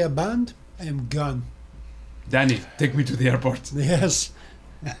 Oh, they're banned. I am gone. Danny, take me to the airport. Yes.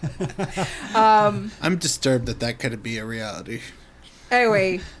 I'm disturbed that could be a reality.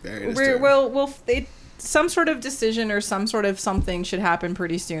 Anyway, Very we'll some sort of decision or some sort of something should happen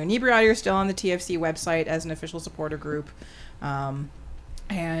pretty soon. Inebriati are still on the TFC website as an official supporter group.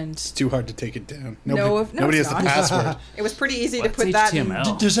 And It's too hard to take it down. No, Nobody it's has the not. password. it was pretty easy Well, to put it's that in.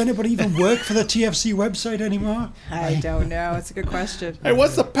 HTML. Does anybody even work for the TFC website anymore? I don't know. It's a good question. Hey,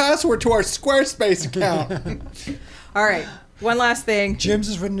 what's the password to our Squarespace account? All right. One last thing. James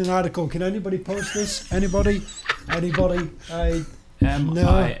has written an article. Can anybody post this? Anybody? Anybody?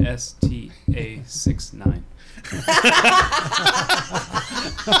 MISTA69.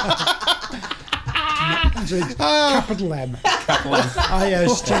 Capital M. Capital M.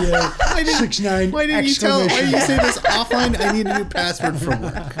 ISTA 69. Why didn't you say this offline? I need a new password for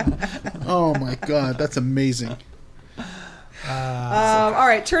work. Oh my god, that's amazing. All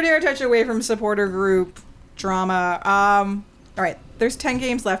right. Turning our attention away from supporter group drama. All right. There's 10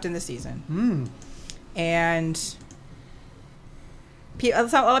 games left in the season. And a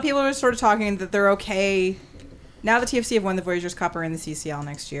lot of people are sort of talking that they're okay. Now the TFC have won the Voyageurs Cup or in the CCL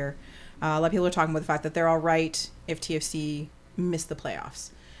next year. A lot of people are talking about the fact that they're all right if TFC miss the playoffs.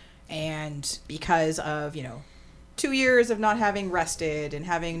 And because of, 2 years of not having rested and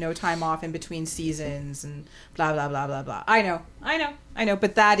having no time off in between seasons and blah, blah, blah, blah, blah. I know.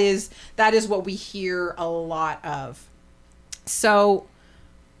 But that is what we hear a lot of. So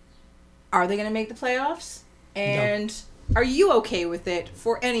are they going to make the playoffs? And are you okay with it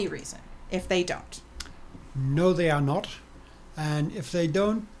for any reason if they don't? No, they are not. And if they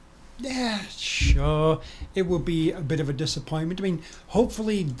don't, yeah, sure, it will be a bit of a disappointment. I mean,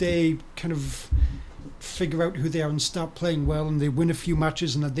 hopefully they kind of figure out who they are and start playing well, and they win a few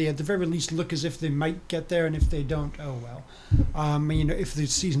matches, and they at the very least look as if they might get there, and if they don't, oh well. If the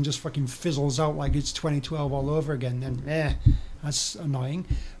season just fucking fizzles out like it's 2012 all over again, then that's annoying.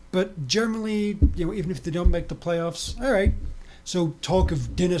 But generally, even if they don't make the playoffs, all right. So talk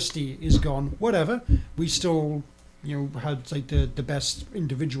of dynasty is gone. Whatever. We still, had like the best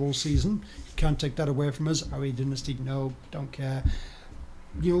individual season. Can't take that away from us. Are we dynasty? No, don't care.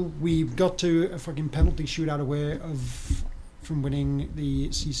 We got to a fucking penalty shootout away from winning the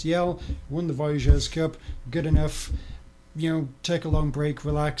CCL. Won the Voyageurs Cup. Good enough. Take a long break,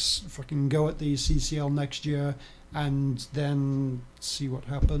 relax, fucking go at the CCL next year, and then see what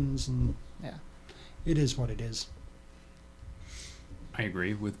happens. And yeah, it is what it is. I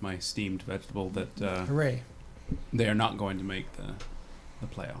agree with my steamed vegetable that Hooray. they are not going to make the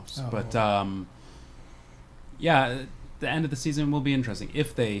playoffs. Oh. But the end of the season will be interesting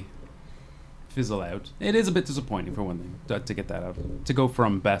if they fizzle out. It is a bit disappointing for one thing to get that out, to go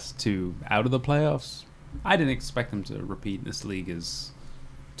from best to out of the playoffs. I didn't expect them to repeat. This league is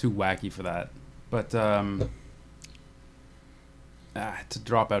too wacky for that. But to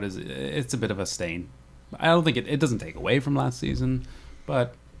drop out it's a bit of a stain. I don't think it doesn't take away from last season,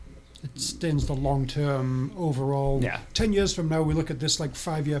 but it stains the long-term overall. Yeah. 10 years from now, we look at this like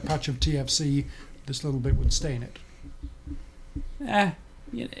 5-year patch of TFC, this little bit would stain it.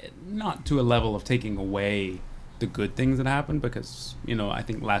 Not to a level of taking away the good things that happened, because, I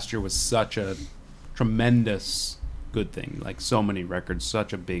think last year was such a tremendous good thing. Like, so many records,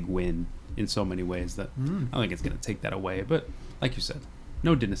 such a big win in so many ways that I don't think it's going to take that away. But, like you said,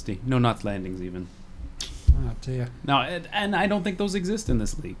 no dynasty, no Knots Landings even. Oh, dear. Now, and I don't think those exist in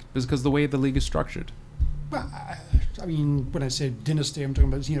this league, because the way the league is structured. Well, when I say dynasty, I'm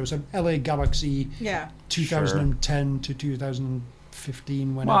talking about, so LA Galaxy, 2010 to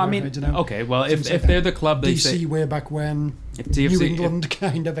 2015, whenever. Well, I don't know. okay, well, Things if like they're that. the club they DC say... way back when, If TFC, New England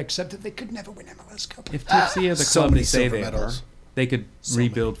kind of accepted they could never win MLS Cup. If TFC are the So club many they say silver they medals. are, they could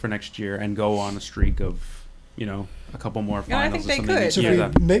rebuild for next year and go on a streak of, a couple more Yeah, I finals think or they something. could. So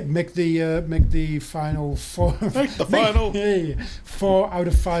Yeah, if we make the final four. Make the final. 4 out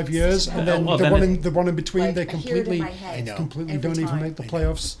of 5 years, and then Well, the then one in between, Like, they I hear it in completely my head I know. completely every don't even time. make the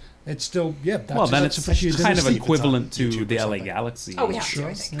playoffs. It's still that's well, then that's it's officially a kind of dynasty. equivalent It's on to YouTube the or LA something. Galaxy Oh, we have Sure. to,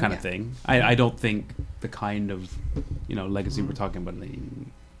 I think. kind Yeah. of thing. I don't think the kind of legacy we're talking about in the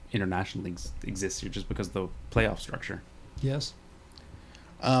international leagues exists here just because of the playoff structure. Yes.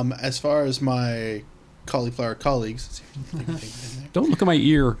 As far as my cauliflower colleagues, let's see if I can think of anything in there. Don't look at my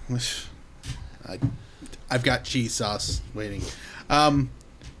ear. I've got cheese sauce waiting. Do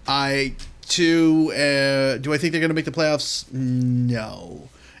I think they're going to make the playoffs? No.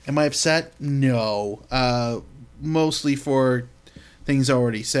 Am I upset? No. Mostly for things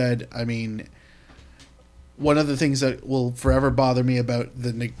already said. I mean, one of the things that will forever bother me about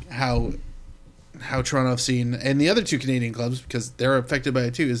how Toronto FC and the other two Canadian clubs, because they're affected by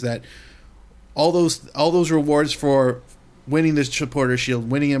it too, is that all those rewards for winning the Supporters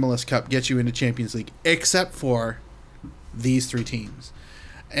Shield, winning MLS Cup, get you into Champions League, except for these three teams.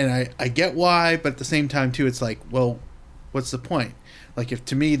 And I get why, but at the same time too, it's like, well, what's the point? Like, if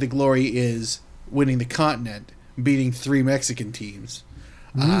to me the glory is winning the continent, beating 3 Mexican teams,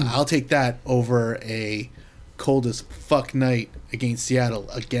 I'll take that over a cold as fuck night against Seattle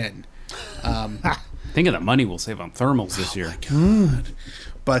again. Think of the money we'll save on thermals this year. God.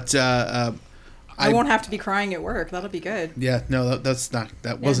 But I won't have to be crying at work. That'll be good. yeah, no,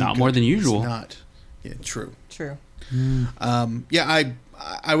 that wasn't Not good. more than usual. It's not. Yeah, true. True.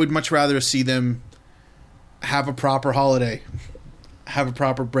 I would much rather see them have a proper holiday, have a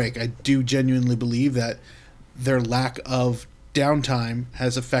proper break. I do genuinely believe that their lack of downtime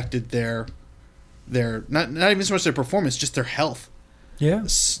has affected their not even so much their performance, just their health. Yeah.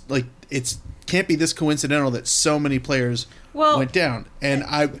 Like, it's can't be this coincidental that so many players went down. And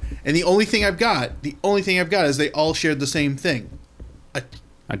the only thing I've got is they all shared the same thing.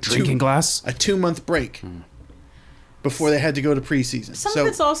 A drinking glass? A 2-month break before they had to go to preseason. Some of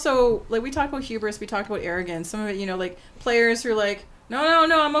it's also, like, we talked about hubris, we talked about arrogance. Some of it, like, players who are like, no,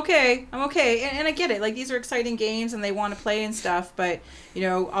 I'm okay. And I get it. Like, these are exciting games and they want to play and stuff. But,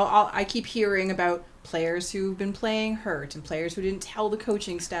 I keep hearing about players who've been playing hurt and players who didn't tell the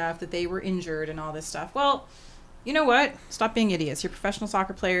coaching staff that they were injured and all this stuff. Well, you know what? Stop being idiots. You're professional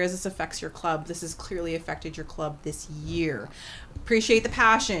soccer players. This affects your club. This has clearly affected your club this year. Appreciate the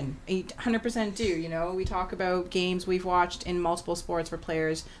passion. 100% do. We talk about games we've watched in multiple sports where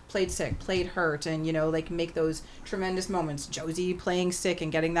players played sick, played hurt, and, make those tremendous moments. Josie playing sick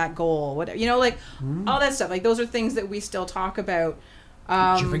and getting that goal. Whatever. All that stuff. Like, those are things that we still talk about.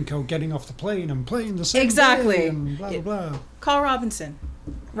 Javinko getting off the plane and playing the same Exactly. day and blah, blah, blah. Carl Robinson.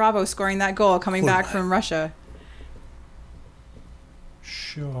 Robbo scoring that goal coming back from Russia.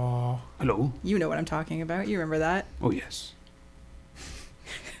 Sure. Hello. You know what I'm talking about. You remember that? Oh yes.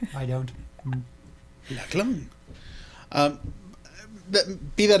 I don't. La clone.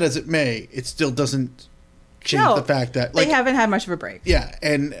 Be that as it may, it still doesn't change No, the fact that like they haven't had much of a break. yeah,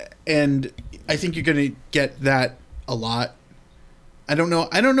 and I think you're going to get that a lot. I don't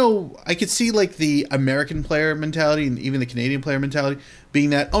know. I could see like the American player mentality and even the Canadian player mentality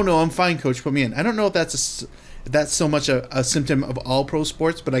being that, oh no, I'm fine, coach, put me in. I don't know if that's so much a symptom of all pro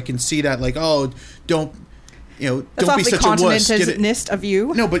sports, but I can see that like, oh, don't That's be such a wuss. Get it. continentalist of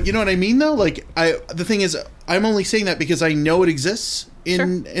you. No, but you know what I mean though. Like the thing is, I'm only saying that because I know it exists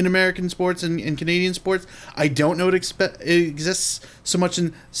in American sports and Canadian sports. I don't know it exists so much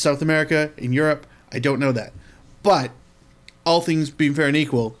in South America, in Europe. I don't know that, but all things being fair and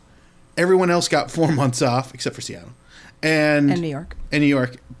equal, everyone else got 4 months off except for Seattle and New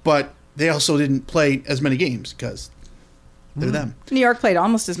York. But they also didn't play as many games because they're them. New York played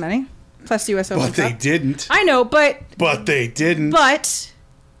almost as many, plus U.S. Open But they Cup. didn't. I know, but they didn't. But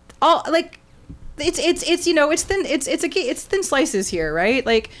all like it's thin slices here, right?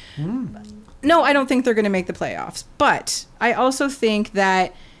 Like no, I don't think they're going to make the playoffs, but I also think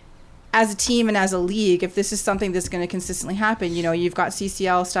that as a team and as a league, if this is something that's going to consistently happen, you've got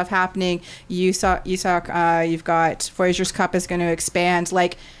CCL stuff happening, you've got Voyageurs Cup is going to expand,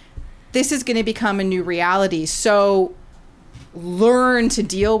 like this is going to become a new reality. So learn to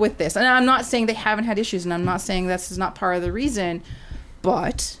deal with this. And I'm not saying they haven't had issues, and I'm not saying this is not part of the reason,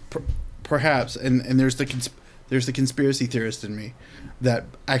 but perhaps, and there's the conspiracy theorist in me that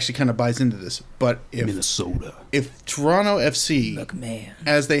actually kind of buys into this. But if Toronto FC,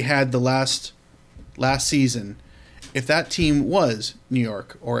 as they had the last season, if that team was New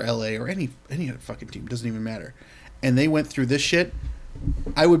York or LA or any other fucking team, doesn't even matter, and they went through this shit,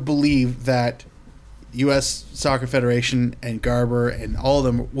 I would believe that U.S. Soccer Federation and Garber and all of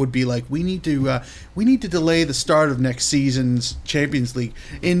them would be like, we need to delay the start of next season's Champions League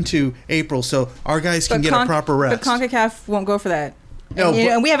into April so our guys can get a proper rest. But CONCACAF won't go for that. No,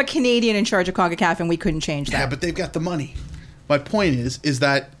 and we have a Canadian in charge of CONCACAF, and we couldn't change that. Yeah, but they've got the money. My point is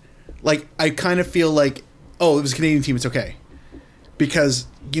that, like, I kind of feel like, oh, it was a Canadian team, it's okay. Because,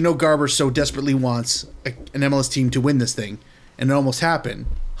 Garber so desperately wants an MLS team to win this thing, and it almost happened.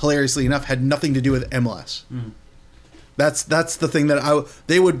 Hilariously enough, had nothing to do with MLS. Mm. That's the thing that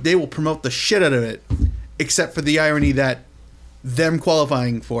they will promote the shit out of it, except for the irony that them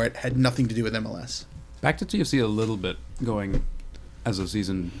qualifying for it had nothing to do with MLS. Back to TFC a little bit, going as the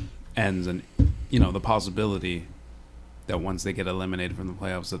season ends, and the possibility that once they get eliminated from the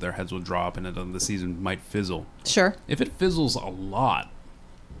playoffs, that their heads will drop and the season might fizzle. Sure. If it fizzles a lot,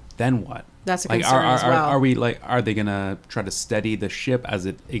 then what? That's a concern as well. Are they gonna try to steady the ship as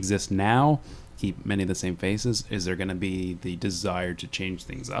it exists now? Keep many of the same faces? Is there gonna be the desire to change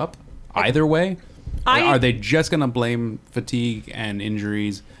things up? Either way, are they just gonna blame fatigue and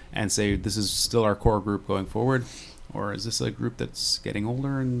injuries and say this is still our core group going forward, or is this a group that's getting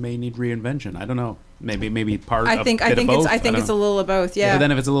older and may need reinvention? I don't know. Maybe part. I think it's a little of both. Yeah. But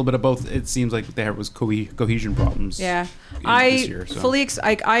then if it's a little bit of both, it seems like there was cohesion problems. Yeah. This year, so.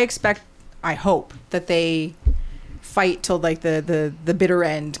 I expect. I hope that they fight till like the bitter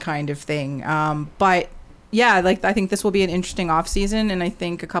end kind of thing. But yeah, like I think this will be an interesting off season, and I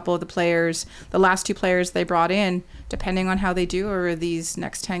think a couple of the players, the last two players they brought in, depending on how they do over these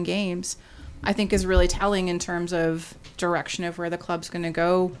next 10 games, I think is really telling in terms of direction of where the club's going to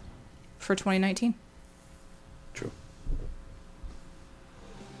go for 2019. True.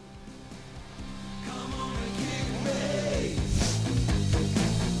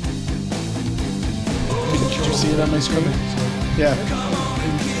 Did you see it on my screen? Yeah.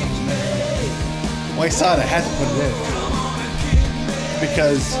 Well, I saw it. I had to put it in.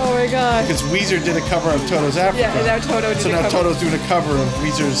 Because oh my god! Because Weezer did a cover of Toto's Africa. Yeah, and now Toto did so now Toto's doing a cover of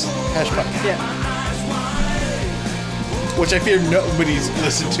Weezer's Hash Pipe. Yeah. Which I fear nobody's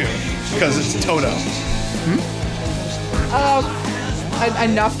listened to because it's Toto.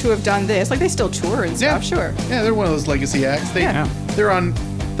 Enough to have done this. Like they still tour and stuff. Yeah. Sure. Yeah, they're one of those legacy acts. They're on.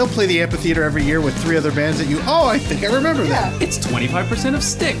 They'll play the amphitheater every year with 3 other bands that you. Oh, I think I remember that. It's 25% of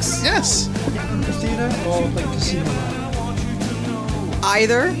Styx. Yes. Amphitheater or like casino?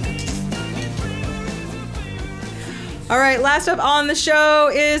 Either. All right, last up on the show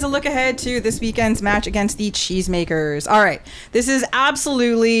is a look ahead to this weekend's match against the Cheesemakers. All right, this is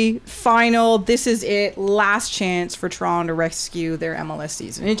absolutely final. This is it. Last chance for Toronto to rescue their MLS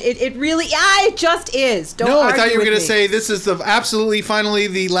season. It really, it just is. Don't No, I argue thought you were with going to me. say this is finally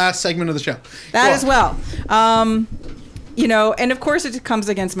the last segment of the show. That Go as on. well. You know, and of course it comes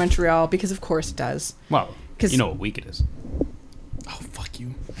against Montreal because of course it does. Well, 'Cause- you know what week it is. Oh, fuck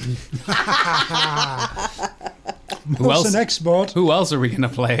you. What's the next sport? Who else are we going to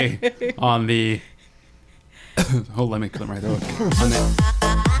play on the... Oh, let me clear my throat. On the...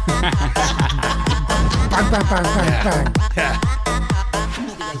 Bang, bang, bang, bang, bang.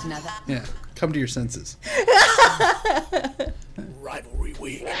 Yeah. Come to your senses. Rivalry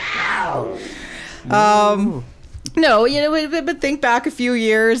week. No, you know, but think back a few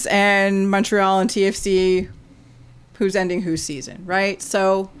years and Montreal and TFC, who's ending whose season, right?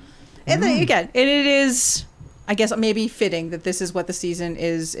 So, and then again, it is, I guess, maybe fitting that this is what the season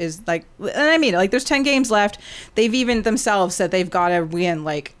is like. And I mean, like, there's 10 games left. They've even themselves said they've got to win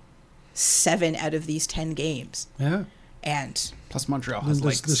like 7 out of these 10 games. Yeah. And Plus Montreal has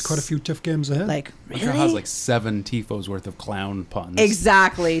There's quite a few tough games ahead. like, Montreal really? has like 7 tifos worth of clown puns.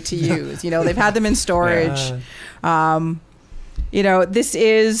 Exactly, to use. You know, they've had them in storage. You know, this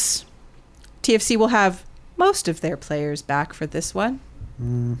is... TFC will have most of their players back for this one.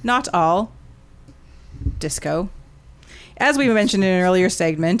 Not all. Disco. As we mentioned in an earlier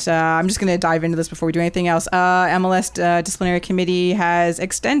segment, I'm just going to dive into this before we do anything else. MLS Disciplinary Committee has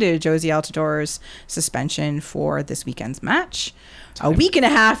extended Josie Altidore's suspension for this weekend's match. A week and a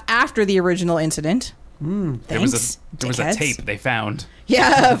half after the original incident. There was a dickheads. tape they found.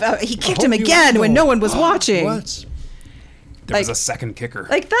 Yeah, he kicked him hope you again when know. no one was watching. What? There was Like- a second kicker.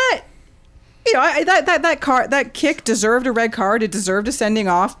 Like that, you know, that kick deserved a red card. It deserved a sending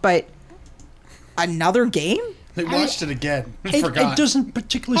off, but another game? They watched it again. It Forgot. doesn't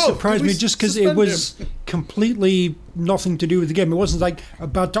particularly Oh, surprise did we me just because it suspend was completely nothing to do with the game. It wasn't like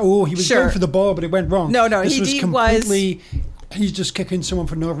about he was Sure. going for the ball, but it went wrong. No, This he was was- completely. He's just kicking someone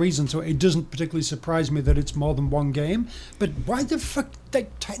for no reason, so it doesn't particularly surprise me that it's more than one game. But why the fuck,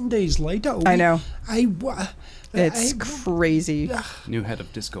 like 10 days later? I know. It's Crazy. New head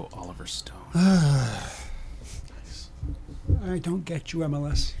of disco, Oliver Stone. I don't get you,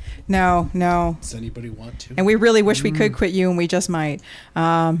 MLS. No. Does anybody want to? And we really wish we could quit you, and we just might.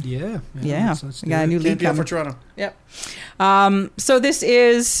 Yeah. Yeah, let's we do got a it. new Can't league be out for coming. Toronto. Yep. So this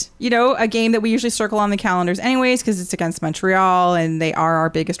is, you know, a game that we usually circle on the calendars anyways because it's against Montreal and they are our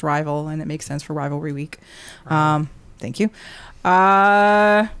biggest rival and it makes sense for rivalry week. Thank you.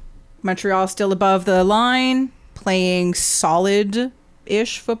 Montreal still above the line, playing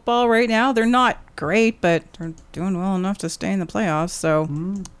solid-ish football right now. They're not great, but they're doing well enough to stay in the playoffs, so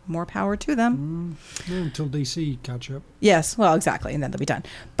more power to them. Yeah, until DC catch up. Yes, well, exactly, and then they'll be done.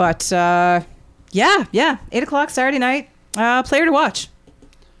 But, yeah, 8 o'clock Saturday night, player to watch.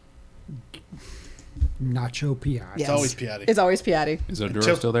 Nacho Piatti. Yes. It's always Piatti. It's always Piatti. Is Oduro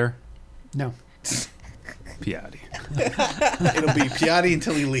Until- still there? No. Piatti. It'll be Piatti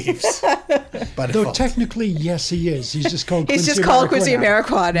until he leaves. By Though default. technically, yes, he is. He's just called He's Quincy just called Amarikwa Quincy now.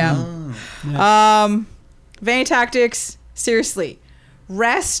 Amarikwa now. Vanny Tactics, seriously,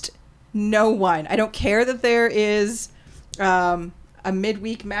 rest no one. I don't care that there is a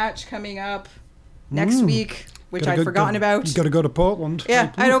midweek match coming up next week, which Gotta I'd forgotten about. You got to go to Portland.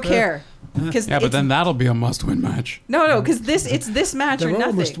 Yeah, I don't care. Because Yeah, but then that'll be a must-win match. no, because it's this match They're or all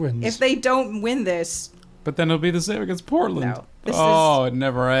nothing. must-wins. If they don't win this, But then it'll be the same against Portland. No, this it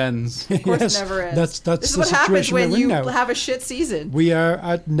never ends. of course Yes, it never ends. That's this is the what happens situation when we're in you now. have a shit season. We are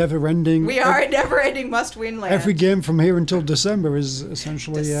at never-ending. We are at never-ending must-win land. Every game from here until December is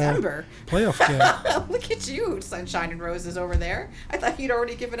essentially December. playoff game. Look at you, sunshine and roses over there. I thought you'd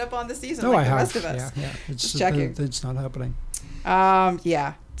already given up on the season No, like I the have. rest of us. Yeah. It's Just checking. It's not happening.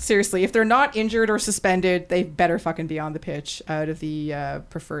 Yeah. Seriously, if they're not injured or suspended, they better fucking be on the pitch out of the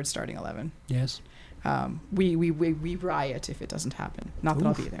preferred starting 11. Yes. We riot if it doesn't happen. Not that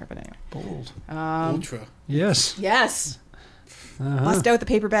I'll be there, but anyway. Bold. Ultra. Yes. Yes. Uh-huh. Bust out the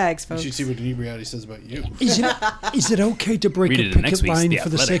paper bags, You folks. should see what Inebriati says about you. Is it okay to break Read a it in next picket week's line The for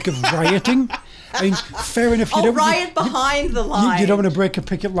the Athletic. sake of rioting? I mean, fair enough. You Oh, don't riot behind the line. You don't want to break a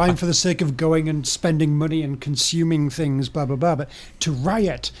picket line for the sake of going and spending money and consuming things, blah blah blah. But to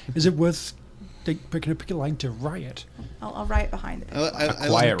riot, is it worth breaking a picket line to riot? I'll riot behind it. I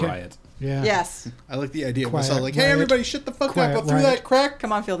Quiet okay. riot. Yeah. Yes. I like the idea of Quiet us all like, hey, riot. everybody, shut the fuck Quiet up. Go through riot. that crack.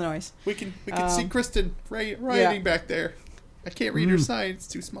 Come on, feel the noise. We can see Kristin rioting back there. I can't read her sign. It's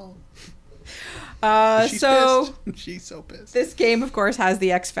too small. She's So pissed. She's so pissed. this game, of course, has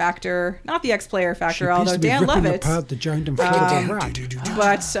the X factor, not the X player She factor, appears although to be Dan ripping Levitz. apart the giant inflatable rat.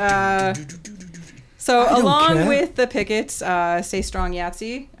 But so I don't along care. with the pickets, Stay Strong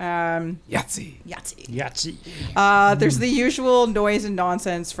Yahtzee. Yahtzee. Yahtzee. There's the usual noise and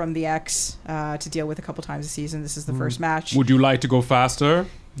nonsense from the X to deal with a couple times a season. This is the first match. Would you like to go faster?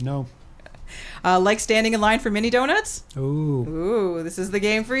 No. Like standing in line for mini donuts. Ooh. Ooh, this is the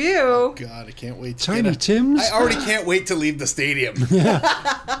game for you. God, I can't wait to Tiny get a- Tim's. I already can't wait to leave the stadium.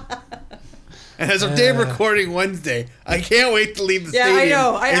 And as of day of recording Wednesday, I can't wait to leave the Yeah, stadium I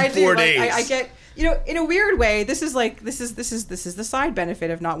know. I in do. 4 Like, days. I get. You know, in a weird way, this is the side benefit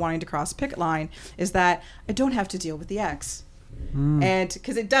of not wanting to cross a picket line is that I don't have to deal with the X, and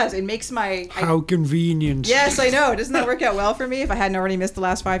because it makes my How convenient. yes, I know. Doesn't that work out well for me if I hadn't already missed the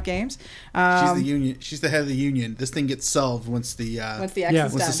last 5 games? She's the union. She's the head of the union. This thing gets solved once the Once the X Yeah.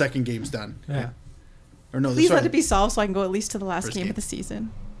 is once done. the second game's done. Yeah. Or no, Please sorry. let it be solved so I can go at least to the last First game game. of the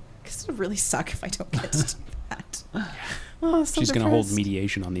season. Because it would really suck if I don't get to do that. Oh, so She's going to hold depressed.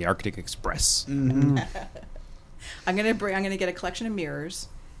 mediation on the Arctic Express. I'm gonna get a collection of mirrors.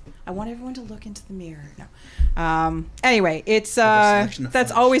 I want everyone to look into the mirror. No. Anyway, it's selection of that's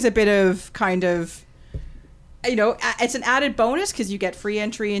fudge. always a bit of kind of, you know, it's an added bonus because you get free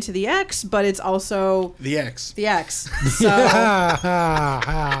entry into the X, but it's also The X. the X. So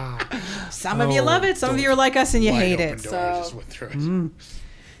some of you love it, some of you are like us and you Wide hate open it. door, I just So went through it.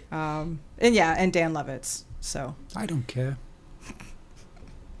 and Dan Levitz. So I don't care.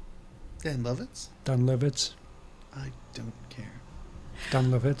 Dan Lovitz? Dan Levitz. I don't care.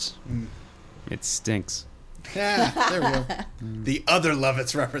 Dan Levitz. It stinks. Yeah, there we go. The other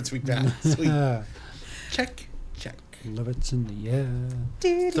Lovitz reference we got. Sweet. Check. Levitz in the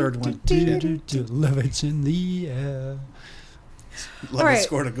air. Third one. Levitz in the air. Lovitz right.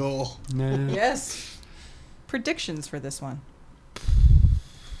 scored a goal. Nah. yes, predictions for this one.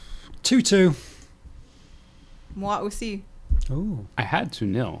 2-2. Moi aussi. Oh. I had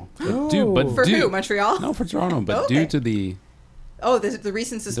 2-0. Oh. But For due, who? Montreal? No, for Toronto. But Okay. due to the The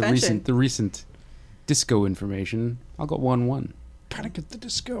recent suspension. the recent disco information, I'll go 1-1. Panic at the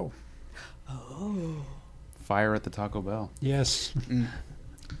Disco. Fire at the Taco Bell. Yes.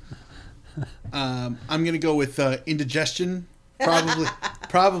 I'm gonna go with indigestion,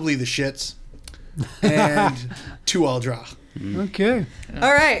 probably the shits, and 2-all draw. Okay.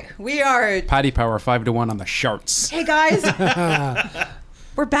 All right, we are. Paddy Power 5-1 on the Sharks. Hey guys,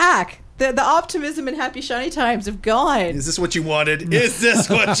 we're back. The optimism and happy shiny times have gone. Is this what you wanted? Is this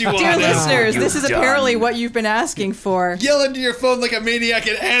what you Dear wanted? listeners, this is apparently what you've been asking for. Yell into your phone like a maniac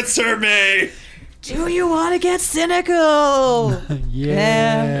and answer me. Do you want to get cynical?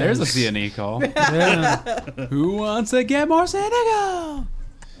 Yeah. There's a CNE call. Yeah. Who wants to get more cynical?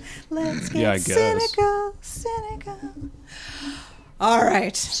 Let's get Yeah, I guess. cynical. All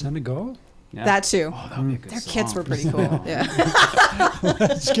right, Senegal. Yeah. that too. Oh, that would be a good Their song. kits were pretty cool. Yeah.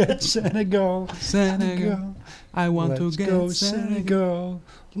 Let's get Senegal. Senegal. I want Let's to get go Senegal. Senegal.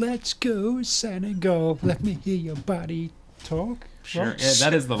 Let's go Senegal. Let me hear your body talk. Sure. Rock. Yeah,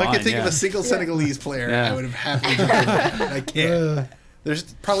 that is the If line. I could think yeah. of a single Senegalese player, Yeah. I would have happily done it. But I can't. Uh, There's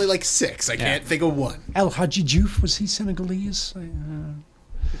probably like 6. I can't think of one. El Hadji Diouf, was he Senegalese?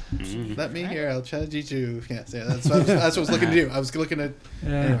 Let me hear El Chadji. Yes, yeah, that's what I was looking to do. I was looking at.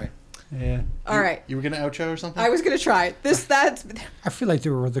 Anyway, Yeah. All right. you were gonna outro or something? I was gonna try that. I feel like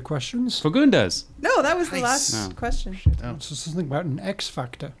there were other questions. Fagundes. No, that was the Nice. last No. question. Oh. So something about an X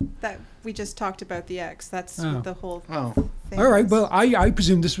factor. That we just talked about the X. That's Oh. what the whole Oh. thing. All right, is. well, I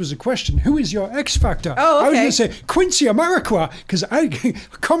presume this was a question. Who is your X factor? Oh, I was okay. going to say Quincy Amarikwa, because I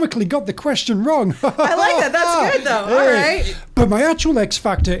comically got the question wrong. I like that. That's good though. All right. But my actual X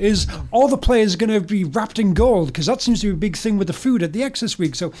factor is all the players are going to be wrapped in gold, because that seems to be a big thing with the food at the X this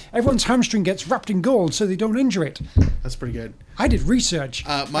week. So everyone's hamstring gets wrapped in gold so they don't injure it. That's pretty good. I did research.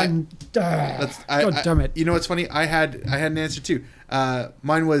 God damn it. You know what's funny? I had an answer too.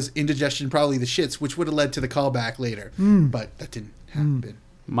 Mine was indigestion, probably the shits, which would have led to the callback later, but that didn't happen.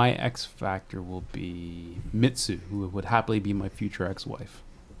 My X factor will be Mitsu, who would happily be my future ex-wife.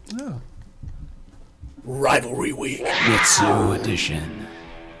 Oh. Rivalry week. Mitsu edition.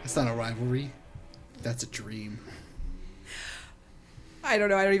 That's not a rivalry. That's a dream. I don't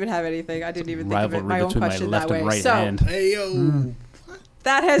know. I don't even have anything. I didn't even think of it, Rivalry my own between my question left that way. and right So hand. Hey yo.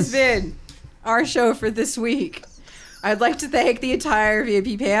 that has been our show for this week. I'd like to thank the entire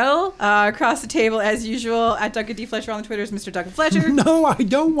VIP panel across the table, as usual. At Duncan D. Fletcher on the Twitter is Mr. Duncan Fletcher. No, I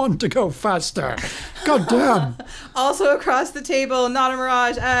don't want to go faster. God damn. Also across the table, not a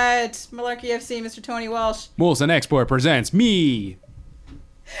mirage at Malarkey FC, Mr. Tony Walsh. Molson Export presents me.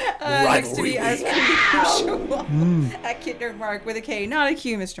 Next to me, as per usual, at Kidner Mark with a K, not a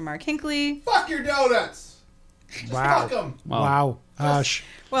Q, Mr. Mark Hinckley. Fuck your donuts. Wow. Fuck them. Wow. Harsh.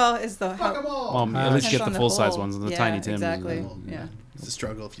 Well, is the Fuck them all. Well, at least Depends get on the the full-size whole- ones and the yeah, Tiny Tims. exactly. Yeah. It's a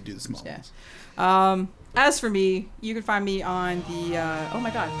struggle if you do the small Yeah. ones. As for me, you can find me on the. Oh my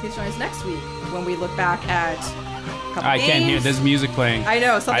God! Please join us next week when we look back at. A couple I can't hear. games. There's music playing. I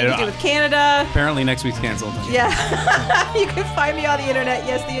know something to do with Canada. Apparently next week's canceled. Yeah. You can find me on the internet.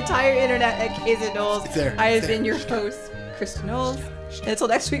 Yes, the entire internet at KZ Knowles. It's there, I have it's been there. your host, Kristin Knowles. And until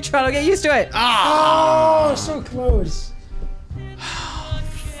next week, Toronto, get used to it. Oh, so close.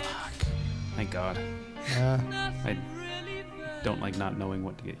 Thank God. Yeah. I don't like not knowing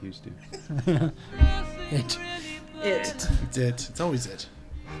what to get used to. It. It. It's it. It's always it.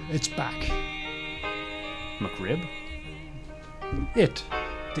 It's back. McRib? It.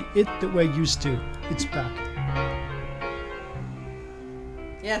 The it that we're used to. It's back.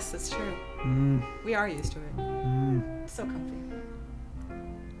 Yes, that's true. We are used to it. So comfy.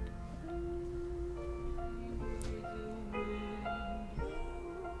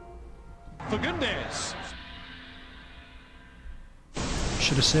 For goodness.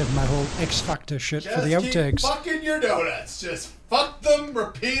 Should have saved my whole X Factor shit for the keep outtakes. fucking your donuts. Just fuck them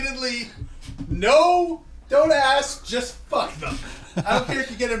repeatedly. No, don't ask. Just fuck them. I don't care if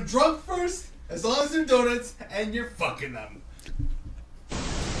you get them drunk first, as long as they're donuts and you're fucking them.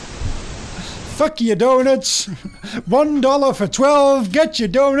 Fuck your donuts. $1 for 12. Get your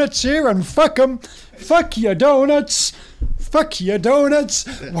donuts here and fuck them. Fuck your donuts. Fuck your donuts.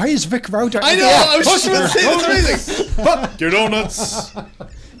 Why is Vic Router? I know. I was just going to say that's amazing. Fuck your donuts.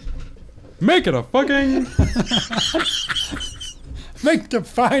 Make it a fucking... Make the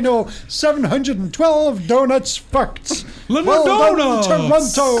final 712 donuts fucked. Leonard Well Donuts!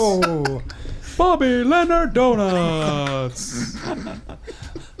 done, Toronto. Bobby Leonard Donuts!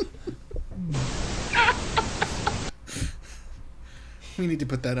 We need to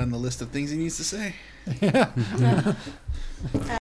put that on the list of things he needs to say.